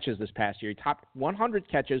 109 catches this past year. He topped 100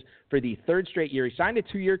 catches for the third straight year. He signed a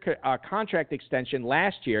 2-year contract extension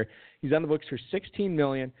last year. He's on the books for $16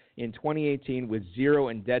 million in 2018 with zero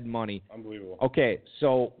in dead money. Unbelievable. Okay,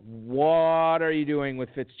 so what are you doing with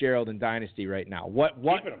Fitzgerald in Dynasty right now? What?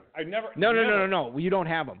 Keeping him. No. You don't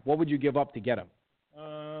have him. What would you give up to get him?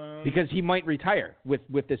 Because he might retire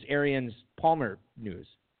with this Arians Palmer news.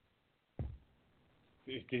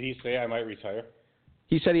 Did he say I might retire?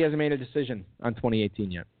 He said he hasn't made a decision on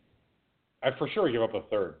 2018 yet. I'd for sure give up a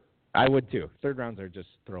third. I would too. Third rounds are just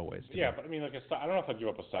throwaways. Yeah, but I mean, I don't know if I'd give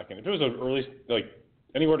up a second. If it was an early,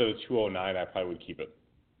 anywhere to the 209, I probably would keep it.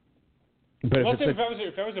 But if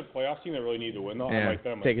I was a playoff team that really needed to win, though, I like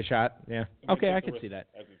them. Take a shot. Yeah. Okay, I can see that.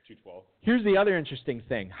 At the 212. Here's the other interesting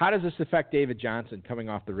thing. How does this affect David Johnson coming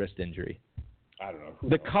off the wrist injury? I don't know.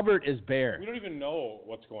 The cupboard is bare. We don't even know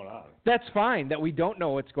what's going on. That's fine that we don't know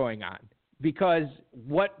what's going on, because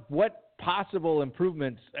what possible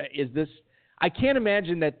improvements is this? I can't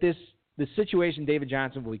imagine that the situation David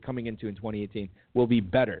Johnson will be coming into in 2018 will be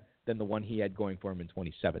better than the one he had going for him in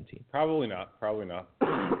 2017. Probably not.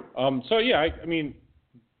 So yeah, I mean,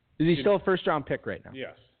 is he still a first-round pick right now?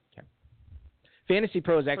 Yes. Okay. Fantasy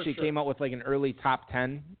Pros actually came out with like an early top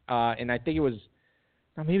 10, and I think it was.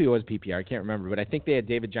 Maybe it was PPR. I can't remember, but I think they had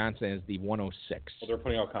David Johnson as the 106. Well, they're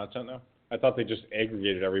putting out content now? I thought they just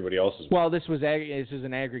aggregated everybody else's. Well, this is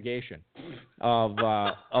an aggregation of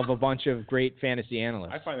a bunch of great fantasy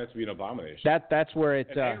analysts. I find that to be an abomination. That's where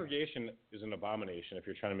it. Aggregation is an abomination if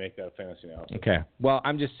you're trying to make that a fantasy analysis. Okay. Well,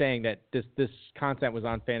 I'm just saying that this content was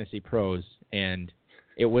on Fantasy Pros, and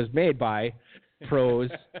it was made by pros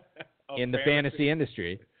in the fantasy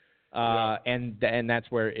industry. And that's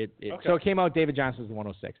where it okay. So it came out. David Johnson's the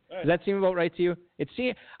 106. Does that seem about right to you?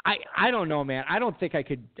 I don't know, man. I don't think I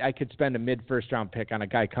could spend a mid-first round pick on a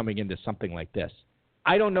guy coming into something like this.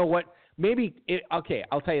 I don't know what. Okay,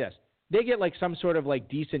 I'll tell you this. They get like some sort of like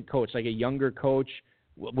decent coach, like a younger coach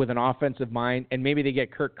with an offensive mind, and maybe they get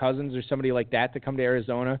Kirk Cousins or somebody like that to come to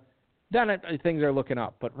Arizona. Then things are looking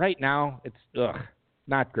up. But right now, it's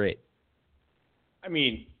not great. I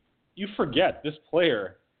mean, you forget this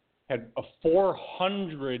player had a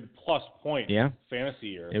 400-plus point fantasy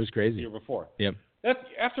year. It was crazy. The year before. Yep. That's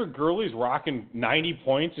after Gurley's rocking 90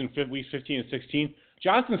 points in weeks 15 and 16.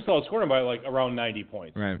 Johnson still outscored him by like around 90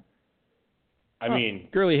 points. Right. I mean,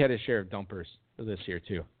 Gurley had his share of dumpers this year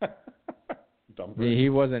too. Dumpers. He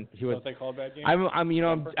wasn't. What they call bad games?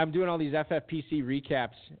 I'm doing all these FFPC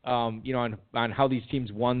recaps. On how these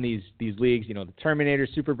teams won these leagues. The Terminator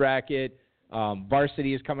Super Bracket.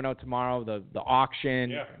 Varsity is coming out tomorrow. The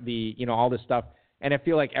auction, all this stuff. And I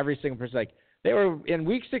feel like every single person, like, they were in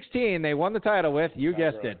Week 16. They won the title with, you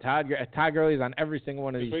guessed it, Todd Gurley's on every single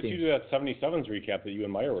one of these teams. Wait till you do that 77s recap that you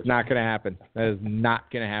and Meyer were. Not going to happen. That is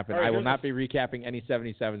not going to happen. Right, I will not be recapping any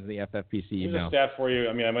 77s in the FFPC email. Here's a stat for you.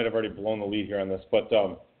 I mean, I might have already blown the lead here on this, but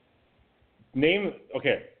name.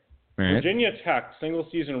 Okay, right. Virginia Tech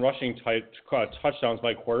single-season rushing touchdowns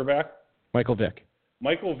by quarterback. Michael Vick.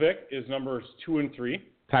 Michael Vick is numbers 2 and 3.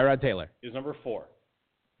 Tyrod Taylor is number 4.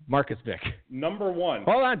 Marcus Vick. Number 1.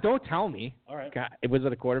 Hold on, don't tell me. All right. God, was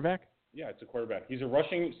it a quarterback? Yeah, it's a quarterback. He's a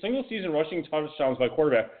single-season rushing touchdowns by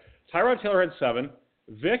quarterback. Tyrod Taylor had 7.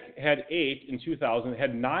 Vick had 8 in 2000.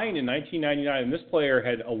 Had 9 in 1999, and this player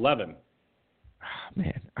had 11. Oh,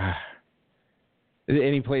 man.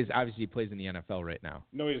 And he plays in the NFL right now.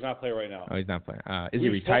 No, he does not play right now. Oh, he's not playing. Is he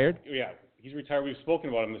retired? Yeah, he's retired. We've spoken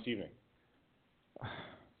about him this evening.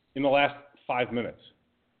 In the last 5 minutes.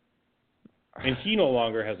 And he no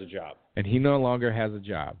longer has a job.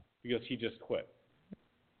 Because he just quit.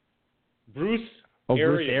 Bruce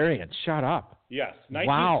Arians. Shut up. Yes.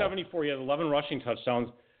 1974, he had 11 rushing touchdowns,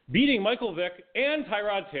 beating Michael Vick and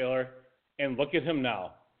Tyrod Taylor. And look at him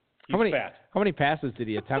now. He's fat. How many passes did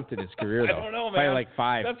he attempt in his career, though? I don't know, man. Probably like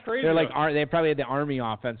 5. That's crazy. They probably had the Army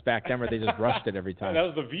offense back then where they just rushed it every time. That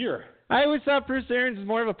was the veer. I always thought Bruce Arians was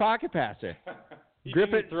more of a pocket passer.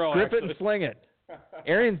 Grip it and sling it.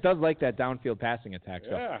 Arians does like that downfield passing attack.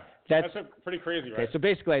 So that's pretty crazy, right? Okay, so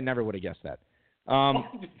basically I never would have guessed that.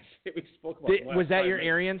 We spoke about was that your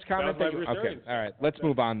Arians comment? That was my Bruce Arians. All right. Let's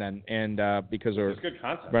move on then, and because we're good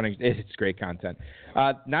content. Running, it's great content.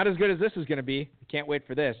 Not as good as this is going to be. Can't wait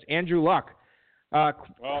for this. Andrew Luck.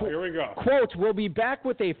 Here we go. Quote: "Will be back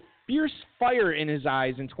with a fierce fire in his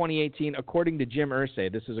eyes in 2018, according to Jim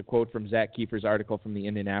Irsay." This is a quote from Zach Kiefer's article from the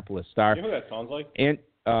Indianapolis Star. You know what that sounds like? And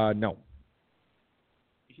no.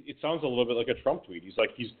 It sounds a little bit like a Trump tweet. He's like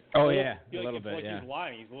he's. Oh yeah, a little bit. Like he's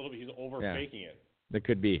lying. He's over faking it. That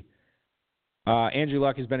could be. Andrew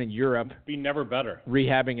Luck has been in Europe. Be never better.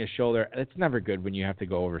 Rehabbing his shoulder. It's never good when you have to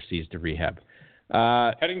go overseas to rehab.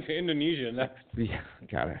 Heading to Indonesia next. Yeah,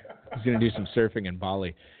 got it. He's going to do some surfing in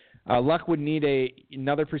Bali. Luck would need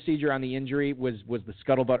another procedure on the injury. Was the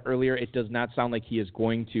scuttlebutt earlier? It does not sound like he is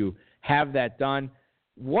going to have that done.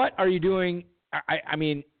 What are you doing? I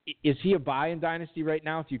mean, is he a buy in Dynasty right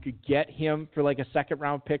now? If you could get him for like a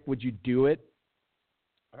second-round pick, would you do it?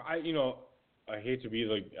 I hate to be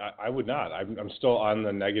like I would not. I'm still on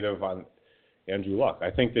the negative on Andrew Luck. I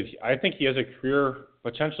think he has a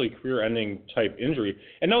potentially career-ending type injury.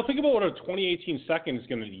 And now think about what a 2018 second is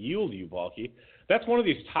going to yield you, Balky. That's one of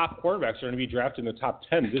these top quarterbacks that are going to be drafted in the top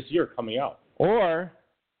 10 this year coming out. Or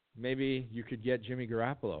maybe you could get Jimmy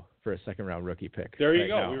Garoppolo for a second-round rookie pick. There you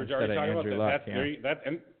go. We were already talking about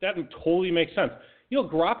that. That totally makes sense.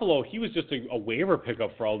 Garoppolo, he was just a waiver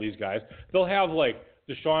pickup for all these guys. They'll have like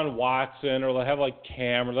Deshaun Watson, or they'll have like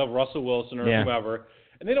Cam, or they'll have Russell Wilson, or whomever,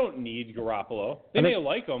 and they don't need Garoppolo. They may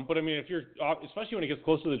like him, but I mean, if you're, especially when it gets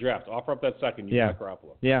close to the draft, offer up that second, you got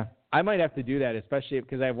Garoppolo. Yeah, I might have to do that, especially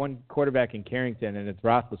because I have one quarterback in Carrington, and it's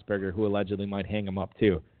Roethlisberger, who allegedly might hang him up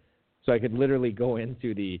too. So I could literally go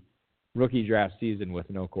into the rookie draft season with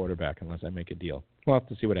no quarterback unless I make a deal. We'll have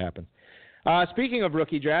to see what happens. Speaking of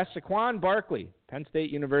rookie drafts, Saquon Barkley, Penn State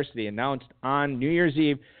University, announced on New Year's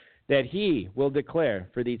Eve that he will declare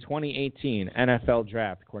for the 2018 NFL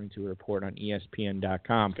Draft, according to a report on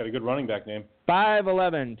ESPN.com. He's got a good running back name.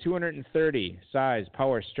 5'11", 230, size,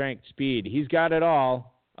 power, strength, speed. He's got it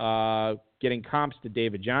all. Getting comps to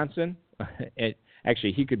David Johnson.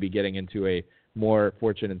 Actually, he could be getting into a more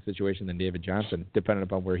fortunate situation than David Johnson, depending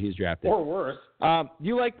upon where he's drafted. Or worse.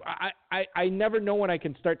 I never know when I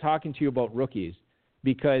can start talking to you about rookies,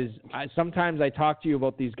 because sometimes I talk to you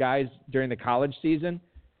about these guys during the college season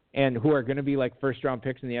and who are going to be like first-round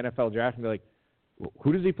picks in the NFL draft, and be like,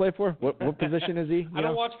 who does he play for? What position is he? I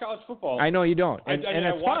don't watch college football. I know you don't, and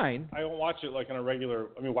that's fine. I don't watch it like on a regular.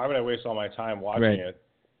 I mean, why would I waste all my time watching it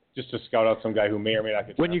just to scout out some guy who may or may not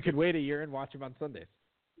get drafted? When you could wait a year and watch him on Sundays.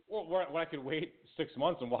 Well, when I could wait 6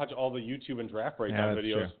 months and watch all the YouTube and draft breakdown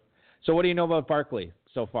videos. True. So what do you know about Barkley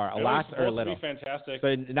so far? A lot or a little? It's fantastic.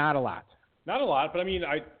 So not a lot. Not a lot, but I mean,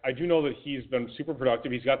 I do know that he's been super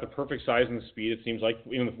productive. He's got the perfect size and speed, it seems like,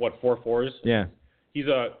 even with 4.4s. Yeah. He's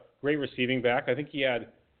a great receiving back. I think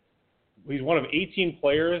he's one of 18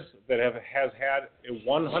 players that has had a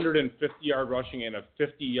 150-yard rushing and a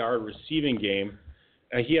 50-yard receiving game.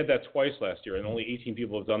 He had that twice last year, and only 18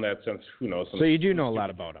 people have done that since, who knows. So you do know a lot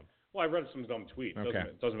about him. Well, I read some dumb tweet. Okay.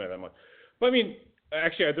 It doesn't matter that much. But, I mean,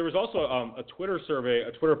 actually, there was also a Twitter survey,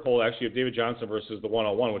 a Twitter poll, actually, of David Johnson versus the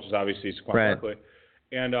 101, which is obviously Saquon Barkley.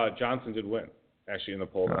 And Johnson did win, actually, in the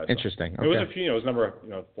poll. Interesting. Okay. It was a few, it was number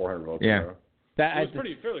 400 votes. Yeah. That was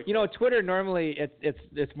pretty fairly close. Twitter normally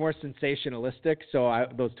it's more sensationalistic. So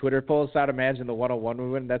those Twitter polls, I'd imagine the 101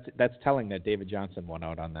 would win. That's telling that David Johnson won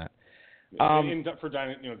out on that. For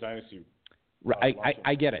Dynasty. Right,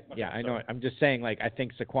 I get it. Yeah, I know it. I'm just saying, I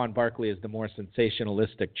think Saquon Barkley is the more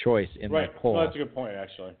sensationalistic choice in that poll. Well, that's a good point,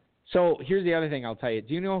 actually. So here's the other thing I'll tell you.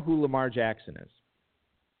 Do you know who Lamar Jackson is?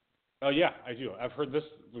 Oh, yeah, I do. I've heard this.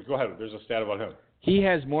 Go ahead. There's a stat about him. He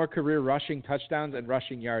has more career rushing touchdowns and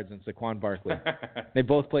rushing yards than Saquon Barkley. They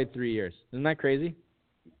both played 3 years. Isn't that crazy?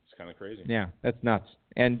 It's kind of crazy. Yeah, that's nuts.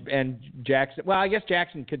 And Jackson, well, I guess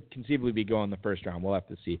Jackson could conceivably be going the first round. We'll have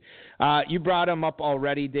to see. You brought him up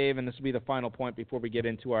already, Dave, and this will be the final point before we get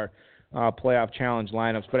into our playoff challenge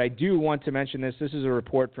lineups. But I do want to mention this. This is a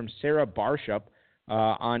report from Sarah Barshup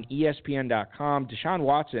on ESPN.com. Deshaun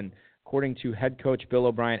Watson, according to head coach Bill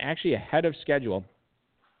O'Brien, actually ahead of schedule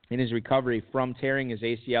in his recovery from tearing his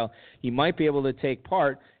ACL. He might be able to take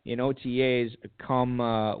part in OTAs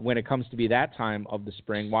when it comes to be that time of the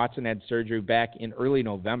spring. Watson had surgery back in early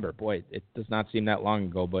November. Boy, it does not seem that long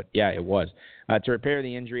ago, but yeah, it was, to repair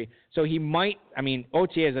the injury. So he might,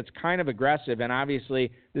 OTAs, that's kind of aggressive, and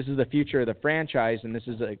obviously this is the future of the franchise, and this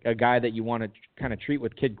is a guy that you want to kind of treat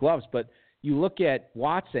with kid gloves, but you look at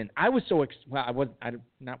Watson. I was so I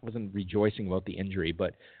wasn't rejoicing about the injury,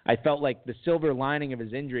 but I felt like the silver lining of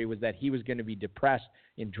his injury was that he was going to be depressed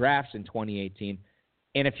in drafts in 2018.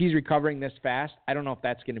 And if he's recovering this fast, I don't know if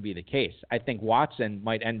that's going to be the case. I think Watson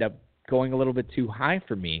might end up going a little bit too high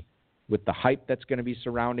for me with the hype that's going to be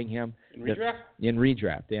surrounding him. In redraft? In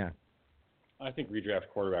redraft, yeah. I think redraft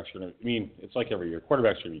quarterbacks are going to. It's like every year.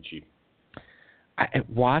 Quarterbacks are going to be cheap.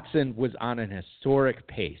 Watson was on an historic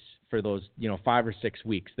pace for those 5 or 6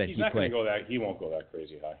 weeks that he played. He's not going to go that. He won't go that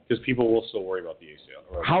crazy high because people will still worry about the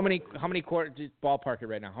ACL. How many ballpark it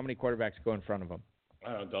right now? How many quarterbacks go in front of him?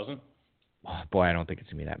 I don't know, a dozen. Oh, boy, I don't think it's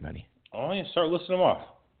gonna be that many. Oh, you start listing them off.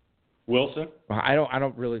 Wilson. Well, I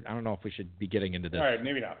don't know if we should be getting into this. All right,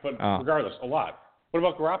 maybe not. But regardless, a lot. What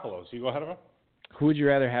about Garoppolo? So you go ahead of him? Who would you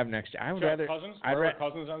rather have next year? I would rather Cousins.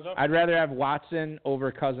 Cousins ends up. I'd rather have Watson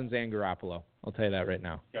over Cousins and Garoppolo. I'll tell you that right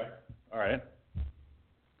now. Okay. All right.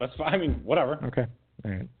 That's fine. Whatever. Okay.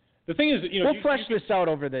 All right. The thing is, we'll flesh this out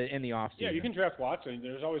in the offseason. Yeah, you can draft Watson.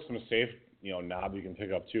 There's always some safe, knob you can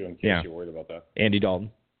pick up too in case you're worried about that. Andy Dalton.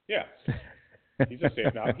 Yeah. He's a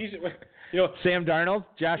safe knob. He's, Sam Darnold,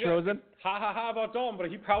 Josh Rosen. Ha about Dalton, but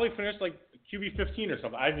he probably finished like QB 15 or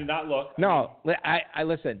something. I did not look. No, I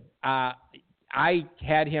listen. I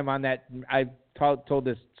had him on that. I told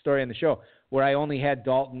this story on the show where I only had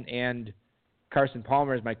Dalton and Carson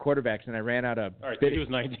Palmer as my quarterbacks, and I ran out of. All right, he was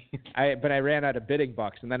 19. But I ran out of bidding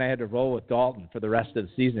bucks, and then I had to roll with Dalton for the rest of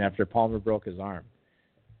the season after Palmer broke his arm.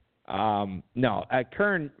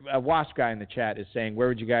 Kern, a Wasp guy in the chat, is saying, where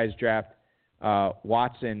would you guys draft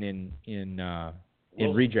Watson in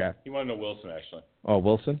redraft? You want to know Wilson, actually. Oh,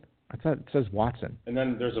 Wilson? I thought it says Watson. And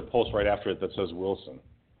then there's a post right after it that says Wilson.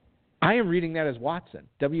 I am reading that as Watson.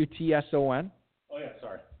 WTSON? Oh, yeah,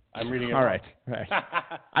 sorry. I'm reading it. All right.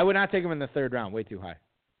 I would not take him in the third round. Way too high.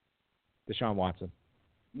 Deshaun Watson.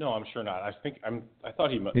 No, I'm sure not. I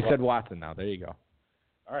thought he meant. He said Watson now. There you go.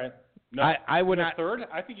 All right. No, I would not. Third?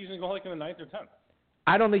 I think he's going to go like in the 9th or 10th.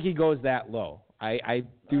 I don't think he goes that low. I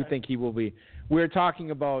do think he will be. We're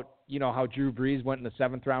talking about, how Drew Brees went in the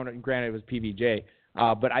 7th round, and granted it was PBJ,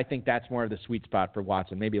 but I think that's more of the sweet spot for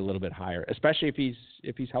Watson, maybe a little bit higher, especially if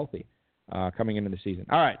he's healthy coming into the season.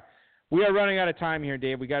 All right. We are running out of time here,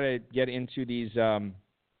 Dave. We got to get into these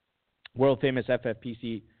world-famous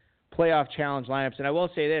FFPC playoff challenge lineups. And I will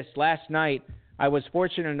say this. Last night, I was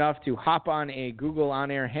fortunate enough to hop on a Google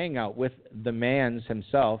on-air hangout with the Mans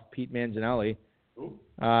himself, Pete Manzanelli.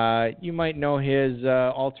 You might know his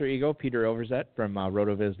alter ego, Peter Overzet, from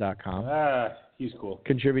rotoviz.com. He's cool.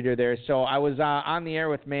 Contributor there. So I was on the air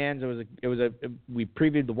with Mans. We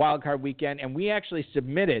previewed the wild card weekend, and we actually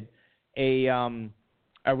submitted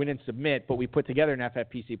we didn't submit, but we put together an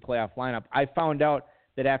FFPC playoff lineup. I found out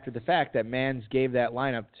that after the fact that Mans gave that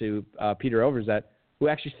lineup to Peter Overzet, who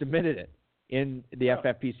actually submitted it in the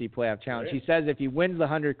FFPC playoff challenge. Great. He says if he wins the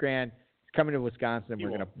 $100,000, he's coming to Wisconsin.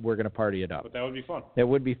 We're gonna party it up. But that would be fun. It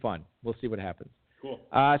would be fun. We'll see what happens. Cool.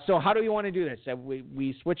 So how do you want to do this?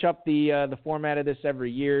 We switch up the format of this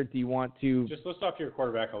every year. Do you want to just list off your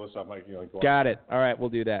quarterback? I'll list off my. Got it. All right, we'll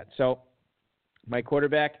do that. So my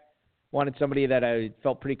quarterback. Wanted somebody that I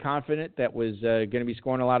felt pretty confident that was going to be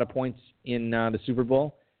scoring a lot of points in the Super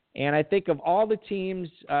Bowl. And I think of all the teams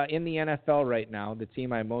in the NFL right now, the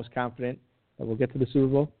team I'm most confident that will get to the Super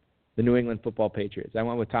Bowl, the New England Football Patriots. I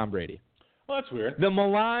went with Tom Brady. Well, that's weird. The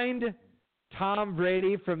maligned Tom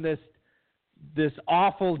Brady from this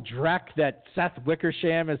awful dreck that Seth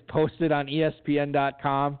Wickersham has posted on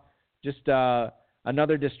ESPN.com. Just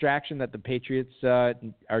another distraction that the Patriots are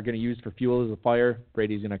going to use for fuel as a fire.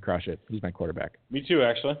 Brady's going to crush it. He's my quarterback. Me too,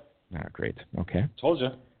 actually. Great. Okay. Told you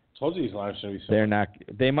these lines should be similar. They're not.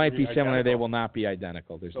 They might be similar. Identical. They will not be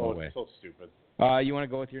identical. There's no way. So stupid. You want to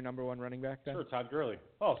go with your number one running back then? Sure, Todd Gurley.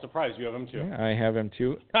 Oh, surprise! You have him too. Yeah, I have him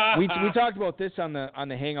too. we talked about this on the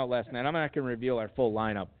Hangout last night. I'm not going to reveal our full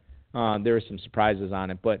lineup. There were some surprises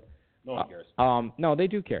on it, but no one cares. No, they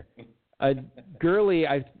do care. Gurley,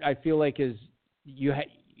 I feel like is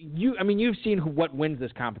you've seen what wins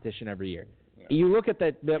this competition every year. Yeah. You look at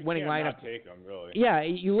that winning lineup. Not take them, really. Yeah,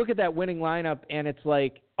 you look at that winning lineup, and it's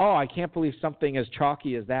like, oh, I can't believe something as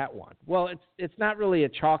chalky as that one. Well, it's not really a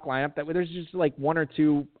chalk lineup. There's just like one or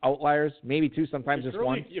two outliers, maybe two, sometimes just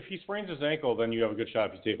one. If he sprains his ankle, then you have a good shot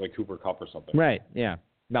if you take like Cooper Kupp or something. Right. Yeah.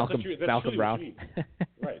 Malcolm that's Brown.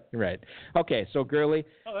 Right. Right. Okay, so Gurley.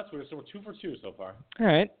 Oh, that's weird. So we're 2 for 2 so far. All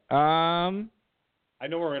right. I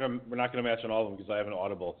know we're not gonna match on all of them because I have an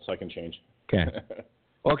audible, so I can change. Okay.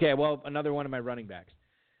 Okay. Well, another one of my running backs.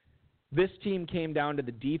 This team came down to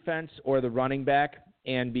the defense or the running back,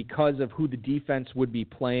 and because of who the defense would be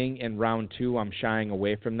playing in round 2, I'm shying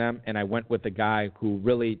away from them, and I went with the guy who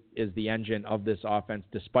really is the engine of this offense,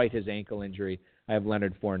 despite his ankle injury. I have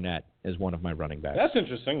Leonard Fournette as one of my running backs. That's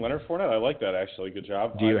interesting. Leonard Fournette. I like that, actually. Good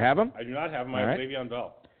job. Do you have him? I do not have him. I have Le'Veon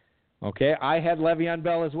Bell. Okay. I had Le'Veon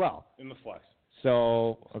Bell as well. In the flex.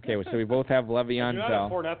 So, okay. So we both have Le'Veon Bell. I do not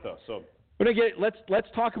have Fournette, though. So. But again, let's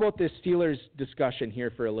talk about this Steelers discussion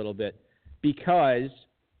here for a little bit, because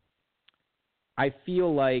I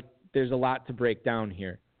feel like there's a lot to break down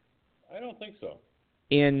here. I don't think so.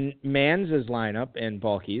 In Mans's lineup and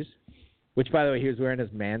Bulky's, which, by the way, he was wearing his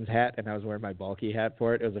Mans hat, and I was wearing my Bulky hat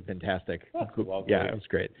for it. It was a fantastic. Well, yeah, it was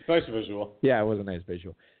great. Nice visual. Yeah, it was a nice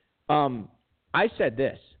visual. I said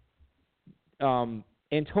this.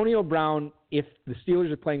 Antonio Brown, if the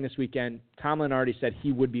Steelers are playing this weekend, Tomlin already said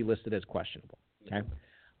he would be listed as questionable. Okay,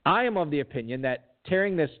 I am of the opinion that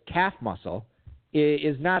tearing this calf muscle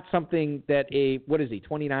is not something that what is he,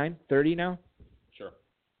 29, 30 now? Sure.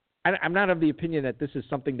 I'm not of the opinion that this is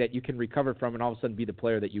something that you can recover from and all of a sudden be the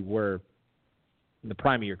player that you were in the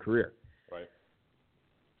prime of your career. Right.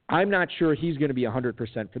 I'm not sure he's going to be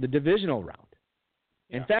 100% for the divisional round.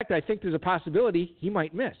 Yeah. In fact, I think there's a possibility he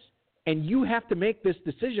might miss. And you have to make this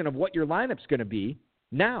decision of what your lineup's going to be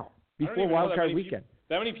now, before Wild Card Weekend.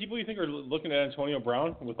 That many people you think are looking at Antonio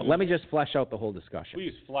Brown? Let me just flesh out the whole discussion.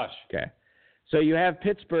 Please, flesh. Okay. So you have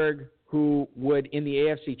Pittsburgh, who would, in the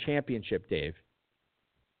AFC Championship, Dave,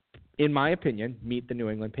 in my opinion, meet the New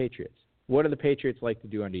England Patriots. What do the Patriots like to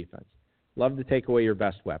do on defense? Love to take away your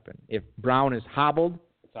best weapon. If Brown is hobbled,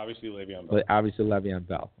 it's obviously Le'Veon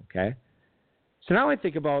Bell. Okay. So now I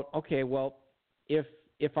think about, okay, well, if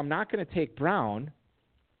I'm not going to take Brown,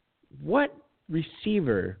 what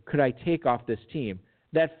receiver could I take off this team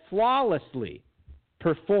that flawlessly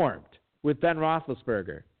performed with Ben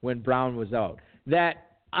Roethlisberger when Brown was out,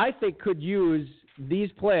 that I think could use these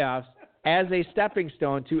playoffs as a stepping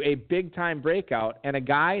stone to a big-time breakout, and a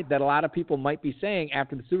guy that a lot of people might be saying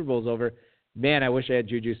after the Super Bowl is over, man, I wish I had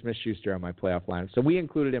Juju Smith-Schuster on my playoff lineup. So we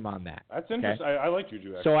included him on that. That's interesting. Okay? I like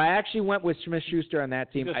Juju, actually. So I actually went with Smith-Schuster on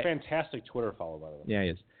that team. He's a fantastic Twitter follow, by the way. Yeah, he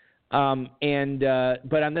is.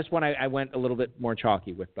 But on this one, I went a little bit more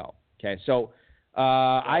chalky with Bell. Okay, so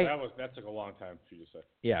that took a long time for you to say.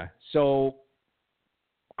 Yeah, so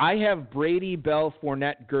I have Brady, Bell,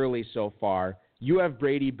 Fournette, Gurley so far. You have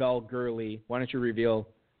Brady, Bell, Gurley. Why don't you reveal? Do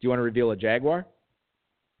you want to reveal a Jaguar?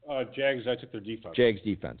 Jags. I took their defense. Jags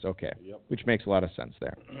defense. Okay, yep. Which makes a lot of sense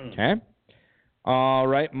there. Okay. All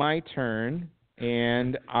right, my turn.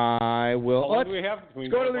 And I will. Let's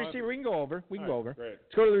go to the receiver. We can go over. Great.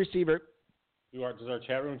 Let's go to the receiver. Does our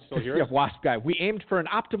chat room still hear Yeah, us? Wasp guy. We aimed for an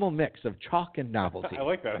optimal mix of chalk and novelty. I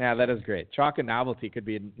like that. Yeah, that is great. Chalk and novelty could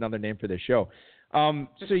be another name for this show.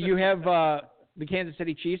 So you have the Kansas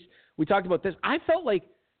City Chiefs. We talked about this. I felt like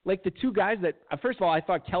the two guys that, first of all, I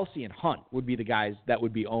thought Kelsey and Hunt would be the guys that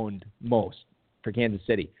would be owned most for Kansas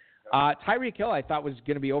City. Tyreek Hill I thought was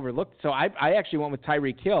going to be overlooked. So I actually went with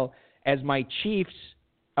Tyreek Hill as my Chiefs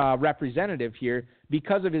representative here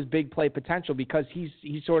because of his big play potential, because he's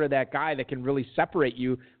sort of that guy that can really separate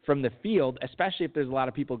you from the field, especially if there's a lot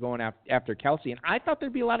of people going after Kelsey. And I thought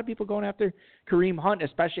there'd be a lot of people going after Kareem Hunt,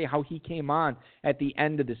 especially how he came on at the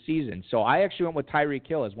end of the season. So I actually went with Tyreek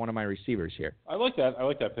Hill as one of my receivers here. I like that. I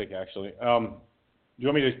like that pick, actually. Do you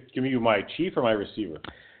want me to give you my chief or my receiver?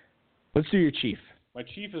 Let's do your chief. My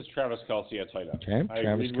chief is Travis Kelce at tight end. Okay.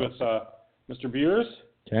 I agreed with Mr. Beers.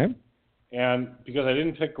 Okay. And because I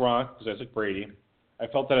didn't pick Gronk, because I took Brady, I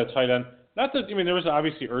felt that at tight end, there was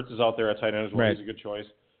obviously Ertz is out there at tight end as well. Right. He's a good choice.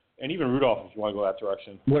 And even Rudolph, if you want to go that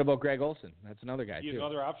direction. What about Greg Olsen? That's another guy, He's too.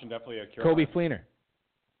 another option, definitely at Carolina. Kobe Fleener.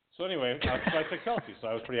 So anyway, so I took Kelsey, so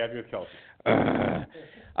I was pretty happy with Kelsey.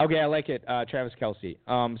 Okay, I like it, Travis Kelce.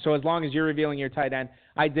 So as long as you're revealing your tight end,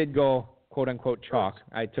 I did go, quote-unquote, chalk.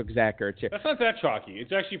 I took Zach Ertz here. That's not that chalky.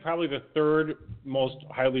 It's actually probably the third most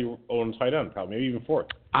highly owned tight end, probably, maybe even fourth.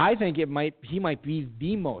 I think he might be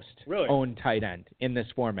the most owned tight end in this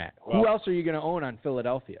format. Well, who else are you going to own on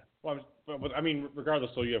Philadelphia? Well, but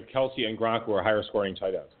regardless, so you have Kelsey and Gronk who are higher scoring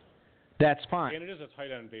tight ends. That's fine. And it is a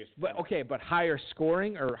tight end based. But higher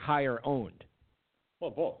scoring or higher owned?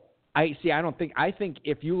 Well, both. I think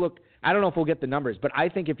if you look, I don't know if we'll get the numbers, but I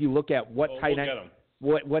think if you look at what tight end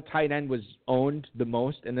what tight end was owned the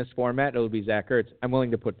most in this format, it'll be Zach Ertz. I'm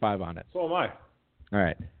willing to put 5 on it. So am I. All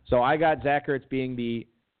right. So I got Zach Ertz being the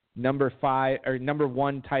number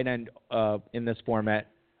 1 tight end in this format.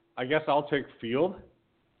 I guess I'll take Field.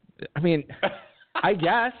 I mean, I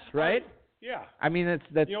guess, right? Yeah. I mean,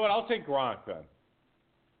 that's. You know what? I'll take Gronk then.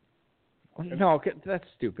 No, that's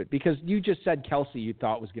stupid because you just said Kelsey. You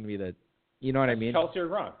thought was going to be the, you know what I mean? Kelsey or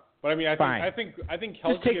Gronk. But I mean, I think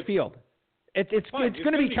Kelsey. Just take Field. It's going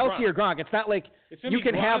to be Kelsey or Gronk. It's not like you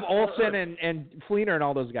can have Olsen and Fleener and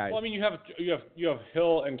all those guys. Well, I mean, you have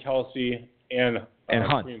Hill and Kelsey and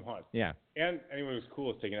Hunt. Kareem Hunt. Yeah. And anyone who's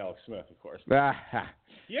cool is taking Alex Smith, of course.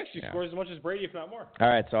 He actually scores as much as Brady, if not more. All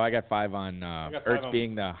right, so I got 5 on Ertz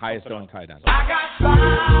being the highest owned tight end. I got 5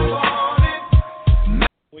 on it.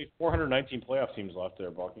 Only 419 playoff teams left there,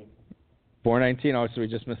 Bucky. 419. Oh, so we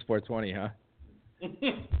just missed 420, huh?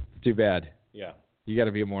 Too bad. Yeah. You got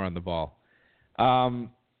to be more on the ball.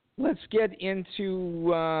 Let's get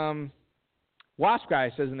into Wasp Guy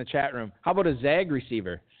says in the chat room, how about a Zag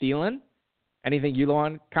receiver? Thielen? Anything you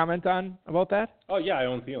want to comment on about that? Oh, yeah, I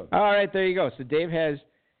own Thielen. All right, there you go. So Dave has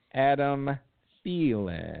Adam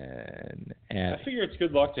Thielen. I figure it's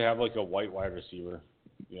good luck to have like a white wide receiver.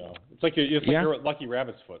 You know, it's like your lucky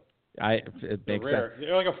rabbit's foot. It makes rare. sense.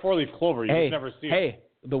 They're like a 4-leaf clover. You just never see it. Hey,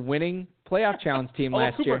 the winning playoff challenge team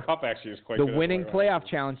last Cooper year. Kupp actually is quite the good. The winning playoff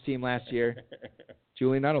challenge team last year.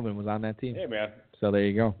 Julian Edelman was on that team. Hey, man. So there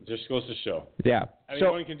you go. Just goes to show. Yeah.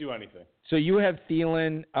 Anyone can do anything. So you have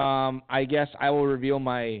Thielen. I guess I will reveal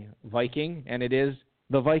my Viking, and it is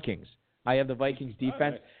the Vikings. I have the Vikings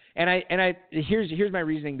defense, nice. and here's my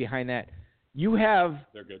reasoning behind that. You have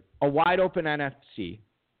a wide open NFC.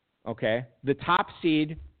 Okay, the top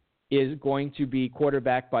seed is going to be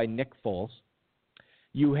quarterbacked by Nick Foles.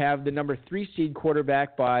 You have the number 3 seed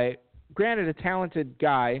quarterback by, granted, a talented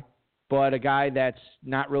guy, but a guy that's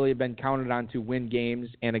not really been counted on to win games,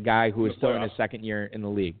 and a guy who is still in his second year in the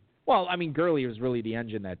league. Well, I mean, Gurley was really the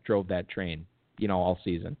engine that drove that train, all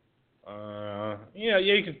season. Yeah,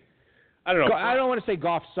 you could. I don't know. I don't want to say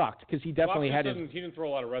Goff sucked because he definitely he didn't throw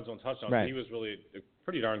a lot of red zone touchdowns. Right. But he was really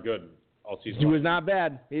pretty darn good all season. He was not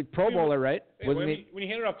bad. He's Pro Bowler, right? When you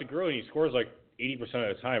hand it off to Gurley and he scores like 80%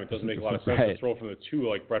 of the time, it doesn't make a lot of sense to throw from the 2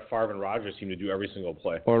 like Brett Favre and Rodgers seem to do every single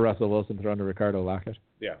play. Or Russell Wilson throwing to Ricardo Lockett.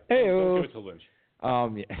 Yeah. Hey, don't give it to Lynch.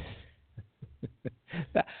 Yeah.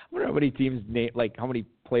 I wonder how many teams how many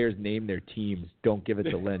players name their teams don't give it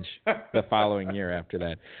to Lynch the following year after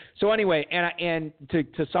that. So anyway, and to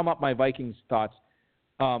sum up my Vikings thoughts,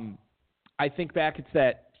 I think back it's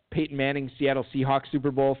that Peyton Manning Seattle Seahawks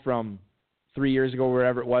Super Bowl from 3 years ago,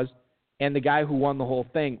 wherever it was, and the guy who won the whole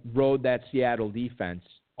thing rode that Seattle defense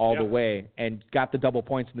all the way and got the double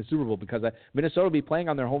points in the Super Bowl because Minnesota will be playing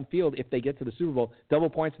on their home field if they get to the Super Bowl. Double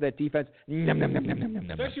points to that defense.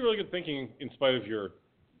 It's actually really good thinking in spite of your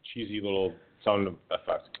cheesy little sound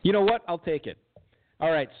effect. You know what? I'll take it. All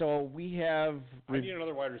right, so we have... I need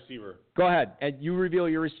another wide receiver. Go ahead. And you reveal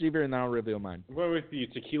your receiver, and then I'll reveal mine. I'm going with the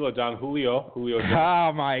Tequila Don Julio.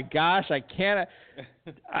 Oh, my gosh. I can't...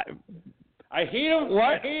 I hate him. What?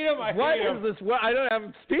 I hate him. What is this?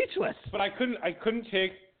 I'm speechless. But I couldn't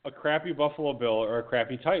take a crappy Buffalo Bill or a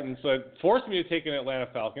crappy Titan, so it forced me to take an Atlanta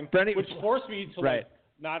Falcon, which forced me to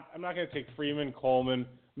I'm not going to take Freeman, Coleman,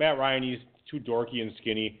 Matt Ryan. He's too dorky and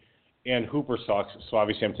skinny, and Hooper sucks. So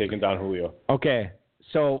obviously I'm taking Don Julio. Okay,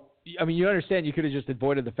 so I mean you understand you could have just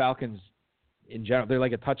avoided the Falcons in general. They're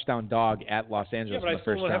like a touchdown dog at Los Angeles. Yeah, but I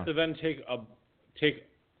still would have to then take.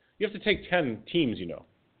 You have to take 10 teams,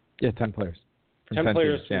 Yeah, 10 players. 10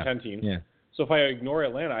 players from 10 teams. Yeah. So if I ignore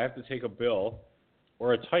Atlanta, I have to take a Bill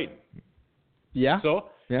or a Titan. Yeah. So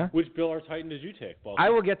Yeah. Which Bill or Titan did you take? I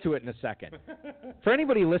will get to it in a second. For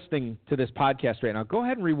anybody listening to this podcast right now, go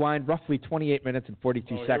ahead and rewind roughly 28 minutes and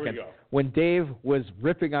 42 seconds when Dave was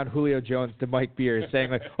ripping on Julio Jones to Mike Beers,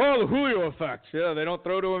 saying like, "Oh, the Julio effect. Yeah, they don't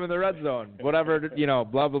throw to him in the red zone. Whatever,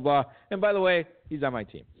 blah blah blah." And by the way, he's on my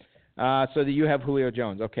team. So that you have Julio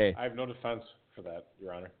Jones. Okay. I have no defense for that,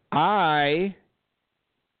 Your Honor.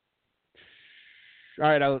 All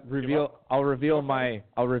right, I'll reveal my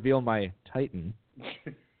Titan.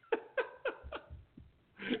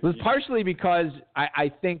 It was partially because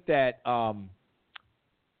I think that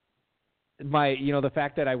the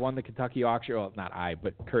fact that I won the Kentucky auction, well, not I,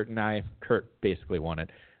 but Kurt basically won it,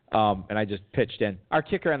 and I just pitched in. Our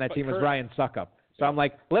kicker on that team was Ryan Suckup. So I'm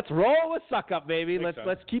like, let's roll with Suckup, baby.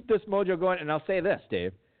 Let's keep this mojo going. And I'll say this,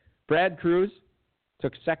 Dave. Brad Cruz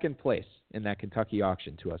took second place in that Kentucky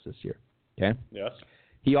auction to us this year. Okay? Yes.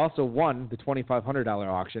 He also won the $2,500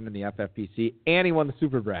 auction in the FFPC, and he won the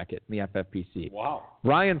Super Bracket in the FFPC. Wow.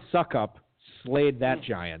 Ryan Suckup slayed that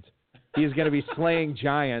giant. He's going to be slaying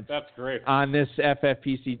giants. That's great. On this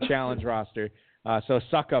FFPC challenge roster. So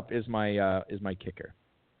Suckup is my kicker.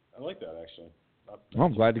 I like that, actually. Well,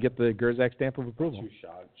 I'm glad to get the Gerzak stamp of approval. Too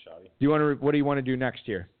shoddy. What do you want to do next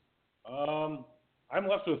year? I'm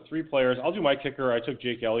left with 3 players. I'll do my kicker. I took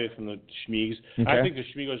Jake Elliott from the Schmiegs. Okay. I think the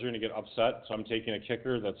Schmiegos are going to get upset, so I'm taking a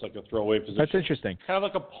kicker that's like a throwaway position. That's interesting. Kind of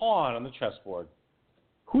like a pawn on the chessboard.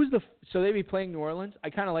 So they be playing New Orleans? I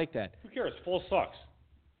kind of like that. Who cares? Full sucks.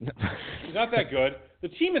 He's not that good. The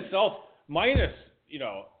team itself, minus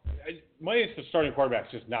the starting quarterback,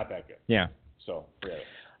 is just not that good. Yeah. So forget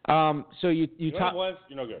it. So you talk.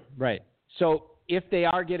 You're no good. Right. So if they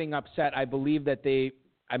are getting upset, I believe that they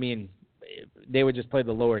would just play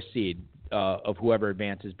the lower seed of whoever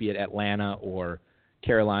advances, be it Atlanta or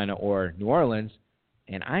Carolina or New Orleans.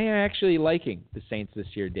 And I am actually liking the Saints this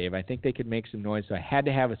year, Dave. I think they could make some noise, so I had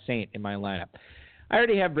to have a Saint in my lineup. I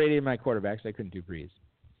already have Brady in my quarterbacks. I couldn't do Breeze.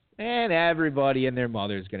 And everybody and their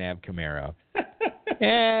mother is going to have Camaro.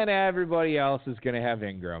 And everybody else is going to have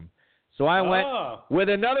Ingram. So I went with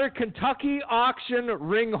another Kentucky auction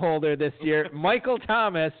ring holder this year, Michael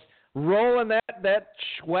Thomas, rolling that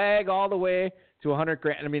swag all the way to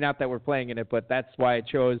 $100,000. I mean, not that we're playing in it, but that's why I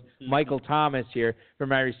chose Michael Thomas here for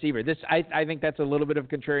my receiver. I think that's a little bit of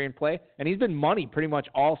contrarian play, and he's been money pretty much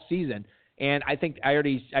all season. And I think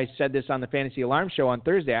I said this on the Fantasy Alarm Show on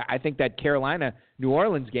Thursday. I think that Carolina-New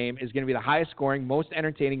Orleans game is going to be the highest scoring, most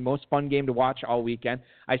entertaining, most fun game to watch all weekend.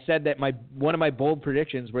 I said that one of my bold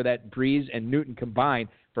predictions were that Breeze and Newton combined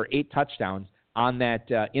for 8 touchdowns on that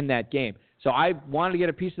in that game. So I wanted to get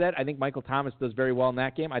a piece of that. I think Michael Thomas does very well in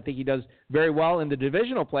that game. I think he does very well in the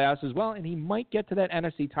divisional playoffs as well, and he might get to that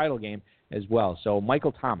NFC title game as well. So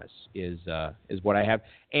Michael Thomas is what I have.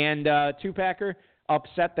 And two-packer,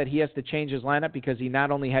 upset that he has to change his lineup because he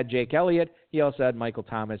not only had Jake Elliott, he also had Michael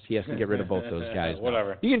Thomas. He has to get rid of both those guys.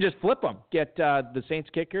 Whatever. You can just flip them. Get the Saints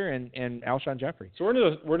kicker and Alshon Jeffrey. So we're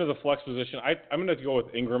into the flex position. I'm going to go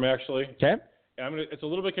with Ingram, actually. Okay. And it's a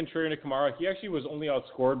little bit contrarian to Kamara. He actually was only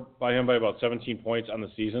outscored by him by about 17 points on the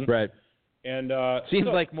season. Right. And seems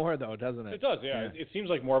like more, though, doesn't it? It does, yeah. It seems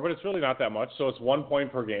like more, but it's really not that much. So it's 1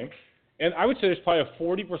 point per game. And I would say there's probably a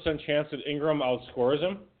 40% chance that Ingram outscores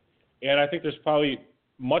him. And I think there's probably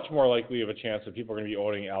much more likely of a chance that people are going to be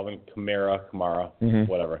owning Alvin Kamara,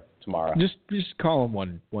 whatever, tomorrow. Just call him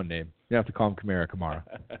one name. You don't have to call him Kamara.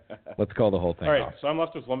 Let's call the whole thing All right, off. so I'm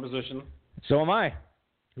left with one position. So am I.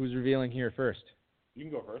 Who's revealing here first? You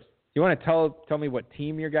can go first. You want to tell me what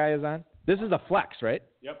team your guy is on? This is a flex, right?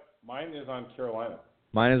 Yep. Mine is on Carolina.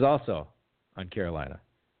 Mine is also on Carolina.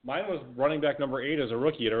 Mine was running back number 8 as a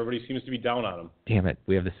rookie, and everybody seems to be down on him. Damn it,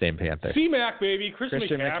 we have the same Panther. C-Mac, baby.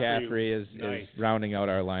 Christian McCaffrey is rounding out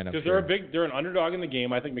our lineup. Because they're an underdog in the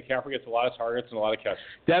game. I think McCaffrey gets a lot of targets and a lot of catches.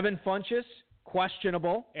 Devin Funchess,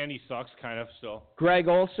 questionable. And he sucks, kind of, still. Greg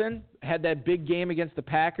Olsen had that big game against the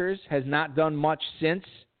Packers, has not done much since.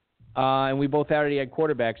 And we both already had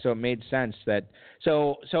quarterbacks, so it made sense that.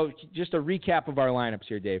 So just a recap of our lineups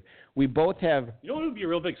here, Dave. We both have. You know what would be a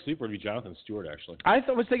real big sleeper would be Jonathan Stewart, actually. I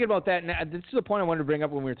was thinking about that, and this is a point I wanted to bring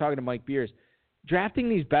up when we were talking to Mike Beers. Drafting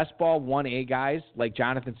these best ball 1A guys like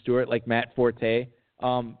Jonathan Stewart, like Matt Forte,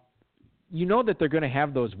 you know that they're going to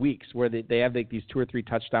have those weeks where they have like these 2 or 3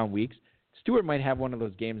 touchdown weeks. Stewart might have one of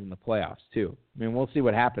those games in the playoffs too. I mean, we'll see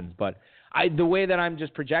what happens, but the way that I'm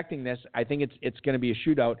just projecting this, I think it's going to be a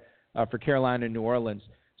shootout. For Carolina and New Orleans.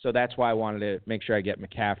 So that's why I wanted to make sure I get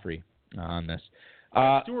McCaffrey on this.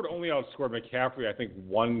 Stewart only outscored McCaffrey, I think,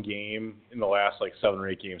 1 game in the last 7 or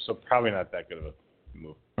 8 games, so probably not that good of a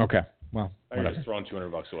move. Okay. Well, I'm just throwing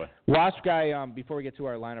 $200 away. Wasp guy, before we get to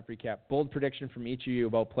our lineup recap, bold prediction from each of you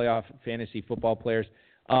about playoff fantasy football players.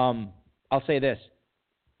 I'll say this.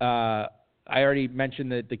 I already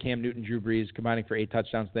mentioned the Cam Newton, Drew Brees combining for 8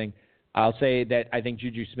 touchdowns thing. I'll say that I think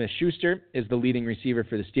Juju Smith-Schuster is the leading receiver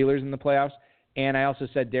for the Steelers in the playoffs. And I also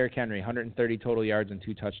said Derrick Henry, 130 total yards and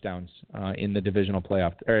 2 touchdowns in the divisional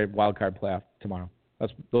playoff or wild card playoff tomorrow.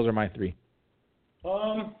 Those are my 3.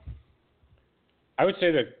 I would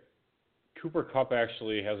say that Cooper Kupp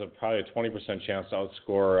actually has probably a 20% chance to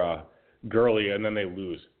outscore Gurley, and then they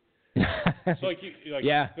lose. So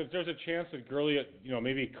there's a chance that Gurley,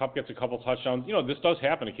 maybe Kupp gets a couple touchdowns. This does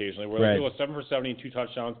happen occasionally where they go 7 for 70 and 2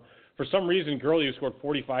 touchdowns. For some reason, Gurley, who scored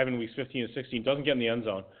 45 in weeks 15 and 16, doesn't get in the end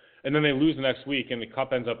zone. And then they lose the next week, and the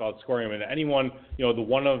Kupp ends up outscoring him. And anyone, the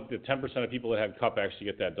 10% of people that had Kupp actually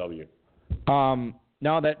get that W.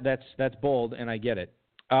 No, that's bold, and I get it.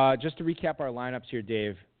 Just to recap our lineups here,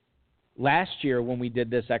 Dave. Last year when we did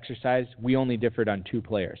this exercise, we only differed on 2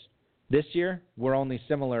 players. This year, we're only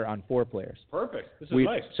similar on 4 players. Perfect. This is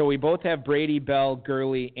nice. So we both have Brady, Bell,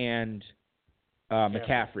 Gurley, and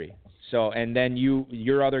McCaffrey. So, and then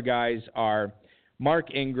your other guys are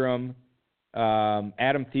Mark Ingram,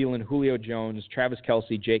 Adam Thielen, Julio Jones, Travis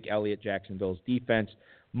Kelce, Jake Elliott, Jacksonville's defense.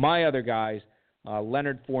 My other guys,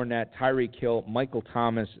 Leonard Fournette, Tyreek Hill, Michael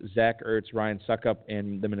Thomas, Zach Ertz, Ryan Suckup,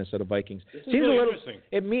 and the Minnesota Vikings. This is really interesting.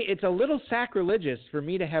 It's a little sacrilegious for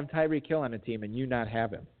me to have Tyreek Hill on a team and you not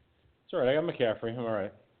have him. It's all right. I got McCaffrey. I'm all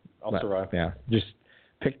right. I'll survive. Yeah, just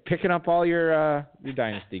picking up all your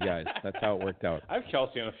dynasty guys. That's how it worked out. I have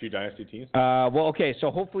Kelce on a few dynasty teams. Well, okay,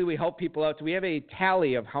 so hopefully we help people out. So we have a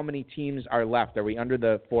tally of how many teams are left. Are we under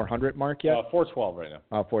the 400 mark yet? 412 right now.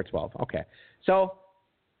 412. Okay. So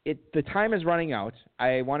the time is running out.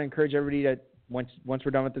 I want to encourage everybody to, once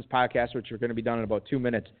we're done with this podcast, which we're going to be done in about 2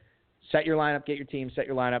 minutes, set your lineup, get your team, set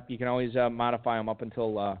your lineup. You can always modify them up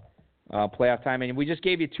until playoff time. And we just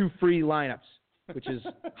gave you 2 free lineups, which is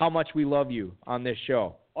how much we love you on this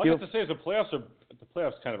show. All you have to say is the playoffs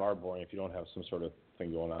kind of are boring if you don't have some sort of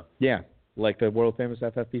thing going on. Yeah, like the world-famous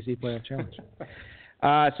FFPC Playoff Challenge.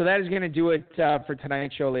 So that is going to do it for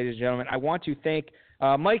tonight's show, ladies and gentlemen. I want to thank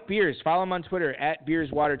Mike Beers. Follow him on Twitter,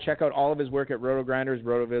 @BeersWater. Check out all of his work at RotoGrinders,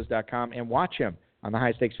 rotoviz.com, and watch him on the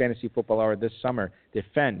High Stakes Fantasy Football Hour this summer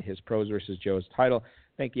defend his Pros versus Joes title.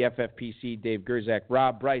 Thank the FFPC, Dave Gerzak,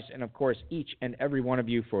 Rob, Bryce, and, of course, each and every one of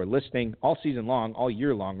you for listening all season long, all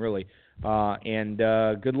year long, really. And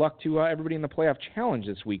good luck to everybody in the Playoff Challenge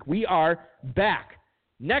this week. We are back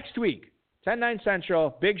next week, 10/9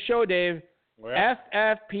 Central. Big show, Dave. Yeah.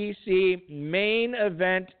 FFPC main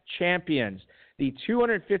event champions. The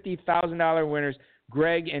 $250,000 winners,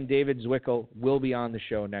 Greg and David Zwickel, will be on the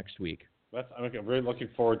show next week. I'm really looking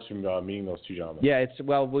forward to meeting those 2 gentlemen. Yeah,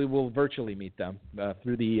 we will virtually meet them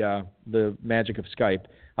through the magic of Skype.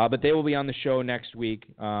 But they will be on the show next week.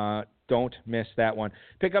 Don't miss that one.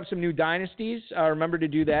 Pick up some new dynasties. Remember to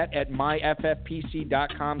do that at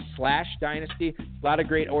myffpc.com/dynasty. A lot of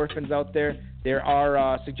great orphans out there. There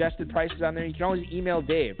are suggested prices on there. You can always email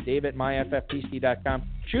Dave at myffpc.com.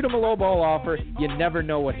 Shoot him a low ball offer. You never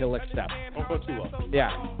know what he'll accept. Don't go too low.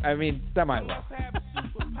 Yeah, I mean, semi-low.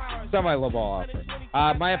 Semi-low ball offer.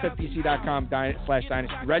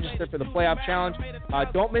 myffpc.com/dynasty. Register for the Playoff Challenge.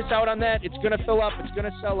 Don't miss out on that. It's going to fill up. It's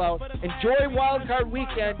going to sell out. Enjoy Wild Card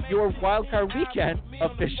Weekend. Your Wild Card Weekend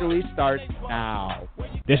officially starts now.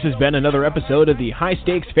 This has been another episode of the High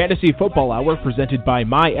Stakes Fantasy Football Hour presented by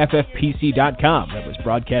myffpc.com that was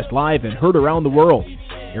broadcast live and heard around the world.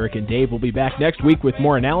 Eric and Dave will be back next week with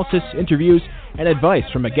more analysis, interviews, and advice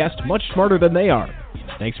from a guest much smarter than they are.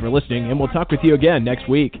 Thanks for listening, and we'll talk with you again next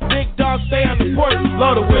week. Big dog stay on the court,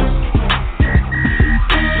 blow the whistle.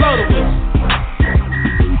 Blow the whistle.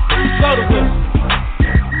 Blow the whistle.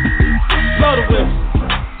 Blow the whistle.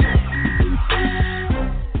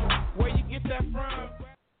 Where you get that from?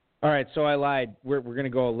 All right, so I lied. We're going to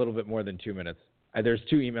go a little bit more than 2 minutes. There's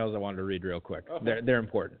 2 emails I wanted to read real quick. Okay. They're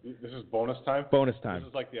important. This is bonus time? Bonus time. This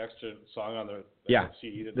is like the extra song on the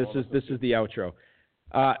CD. This is the outro.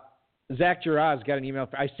 Zach Giraz got an email.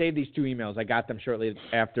 I saved these 2 emails. I got them shortly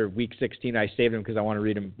after Week 16. I saved them because I want to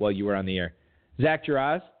read them while you were on the air. Zach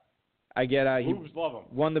Giraz, he love him.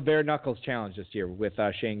 won the Bare Knuckles Challenge this year with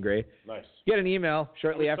Shane Gray. Nice. He got an email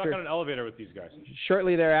shortly after. Stuck on an elevator with these guys.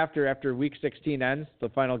 Shortly thereafter, after Week 16 ends, the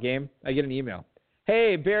final game, I get an email.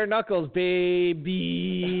 Hey, Bare Knuckles,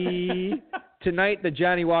 baby. Tonight, the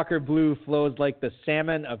Johnny Walker Blue flows like the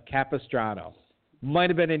salmon of Capistrano. Might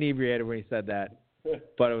have been inebriated when he said that,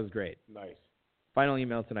 but it was great. Nice. Final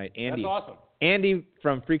email tonight. Andy. That's awesome. Andy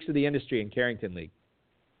from Freaks of the Industry in Carrington League.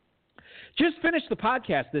 Just finished the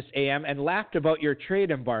podcast this AM and laughed about your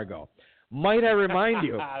trade embargo. Might I remind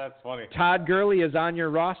you, That's funny. Todd Gurley is on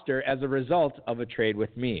your roster as a result of a trade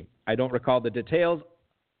with me. I don't recall the details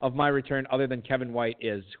of my return other than Kevin White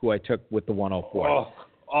is who I took with the 104.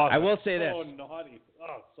 I will say this. Naughty.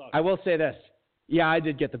 Sucks. I will say this. Yeah, I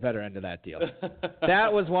did get the better end of that deal.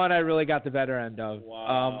 That was one I really got the better end of.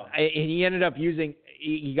 Wow. And he ended up using –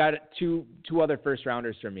 he got two other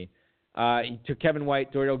first-rounders from me. He took Kevin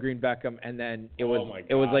White, Dorial Green-Beckham, and then it was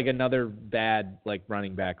like another bad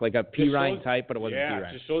running back, like a Ryan type, but it wasn't P. Ryan. Yeah,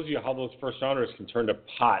 it just shows you how those first-rounders can turn to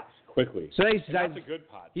pot quickly. So then that's a good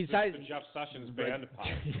pot. He decided the Jeff Sessions band pot.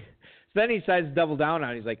 So then he decides to double down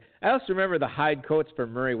on it. He's like, I also remember the Hyde Coates for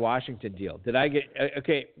Murray Washington deal. Did I get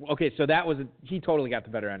okay, so that was he totally got the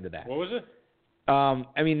better end of that. What was it?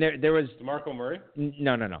 I mean there was DeMarco Murray?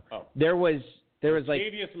 No. Oh. There was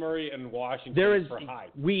Latavius Murray and Washington for Hyde.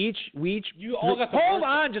 We each you all got the Hold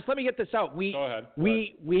on, just let me get this out. Go ahead.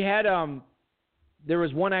 We had there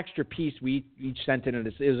was one extra piece we each sent in, and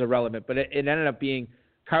it was irrelevant, but it ended up being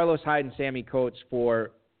Carlos Hyde and Sammy Coates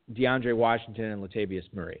for DeAndre Washington and Latavius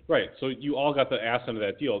Murray. Right. So you all got the ass end of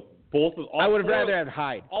that deal. I would have rather had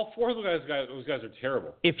Hyde. All four of those guys are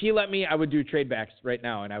terrible. If he let me, I would do trade backs right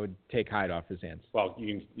now, and I would take Hyde off his hands. Well,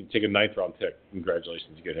 you can take a 9th round pick.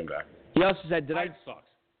 Congratulations, you get him back. He also said, Hyde sucks.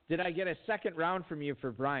 Did I get a 2nd round from you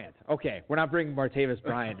for Bryant? Okay, we're not bringing Martavis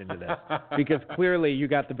Bryant into this because clearly you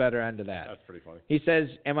got the better end of that. That's pretty funny. He says,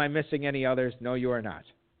 am I missing any others? No, you are not.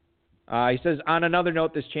 He says, on another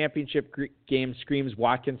note, this championship game screams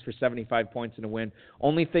Watkins for 75 points and a win.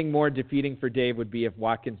 Only thing more defeating for Dave would be if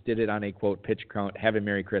Watkins did it on a, quote, pitch count. Have a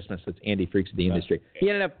Merry Christmas. That's Andy Freaks of the Industry. He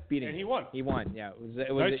ended up beating And he won. He won, yeah.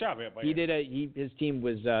 It was nice job, man. His team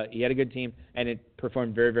was, he had a good team, and it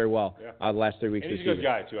performed very, very well the last 3 weeks and of he's the a season. good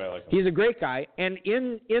guy, too. I like him. He's a great guy. And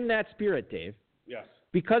in that spirit, Dave, yes.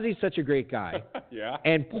 because he's such a great guy, yeah.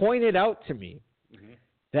 and pointed out to me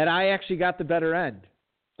that I actually got the better end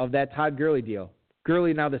of that Todd Gurley deal.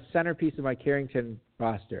 Gurley now the centerpiece of my Carrington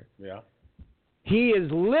roster. Yeah. He is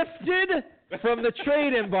lifted from the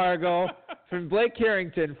trade embargo from Blake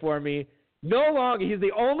Carrington for me. No longer. He's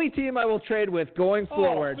the only team I will trade with going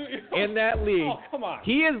forward in that league. Oh, come on.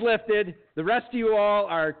 He is lifted. The rest of you all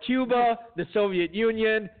are Cuba, the Soviet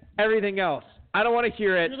Union, everything else. I don't want to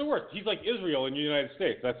hear it. You're the worst. He's like Israel in the United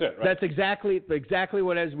States. That's it, right? That's exactly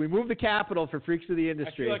what it is. We moved the capital for Freaks of the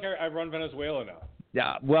Industry. I feel like I run Venezuela now.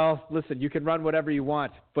 Yeah, well, listen, you can run whatever you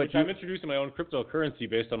want. But I'm introducing my own cryptocurrency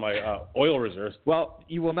based on my oil reserves. Well,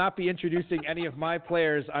 you will not be introducing any of my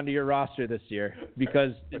players onto your roster this year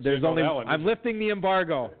because there's only I'm lifting the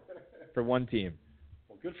embargo for one team.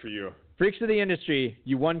 Well, good for you. Freaks of the Industry,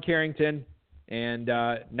 you won Carrington, and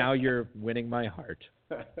now you're winning my heart.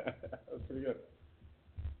 That's pretty good.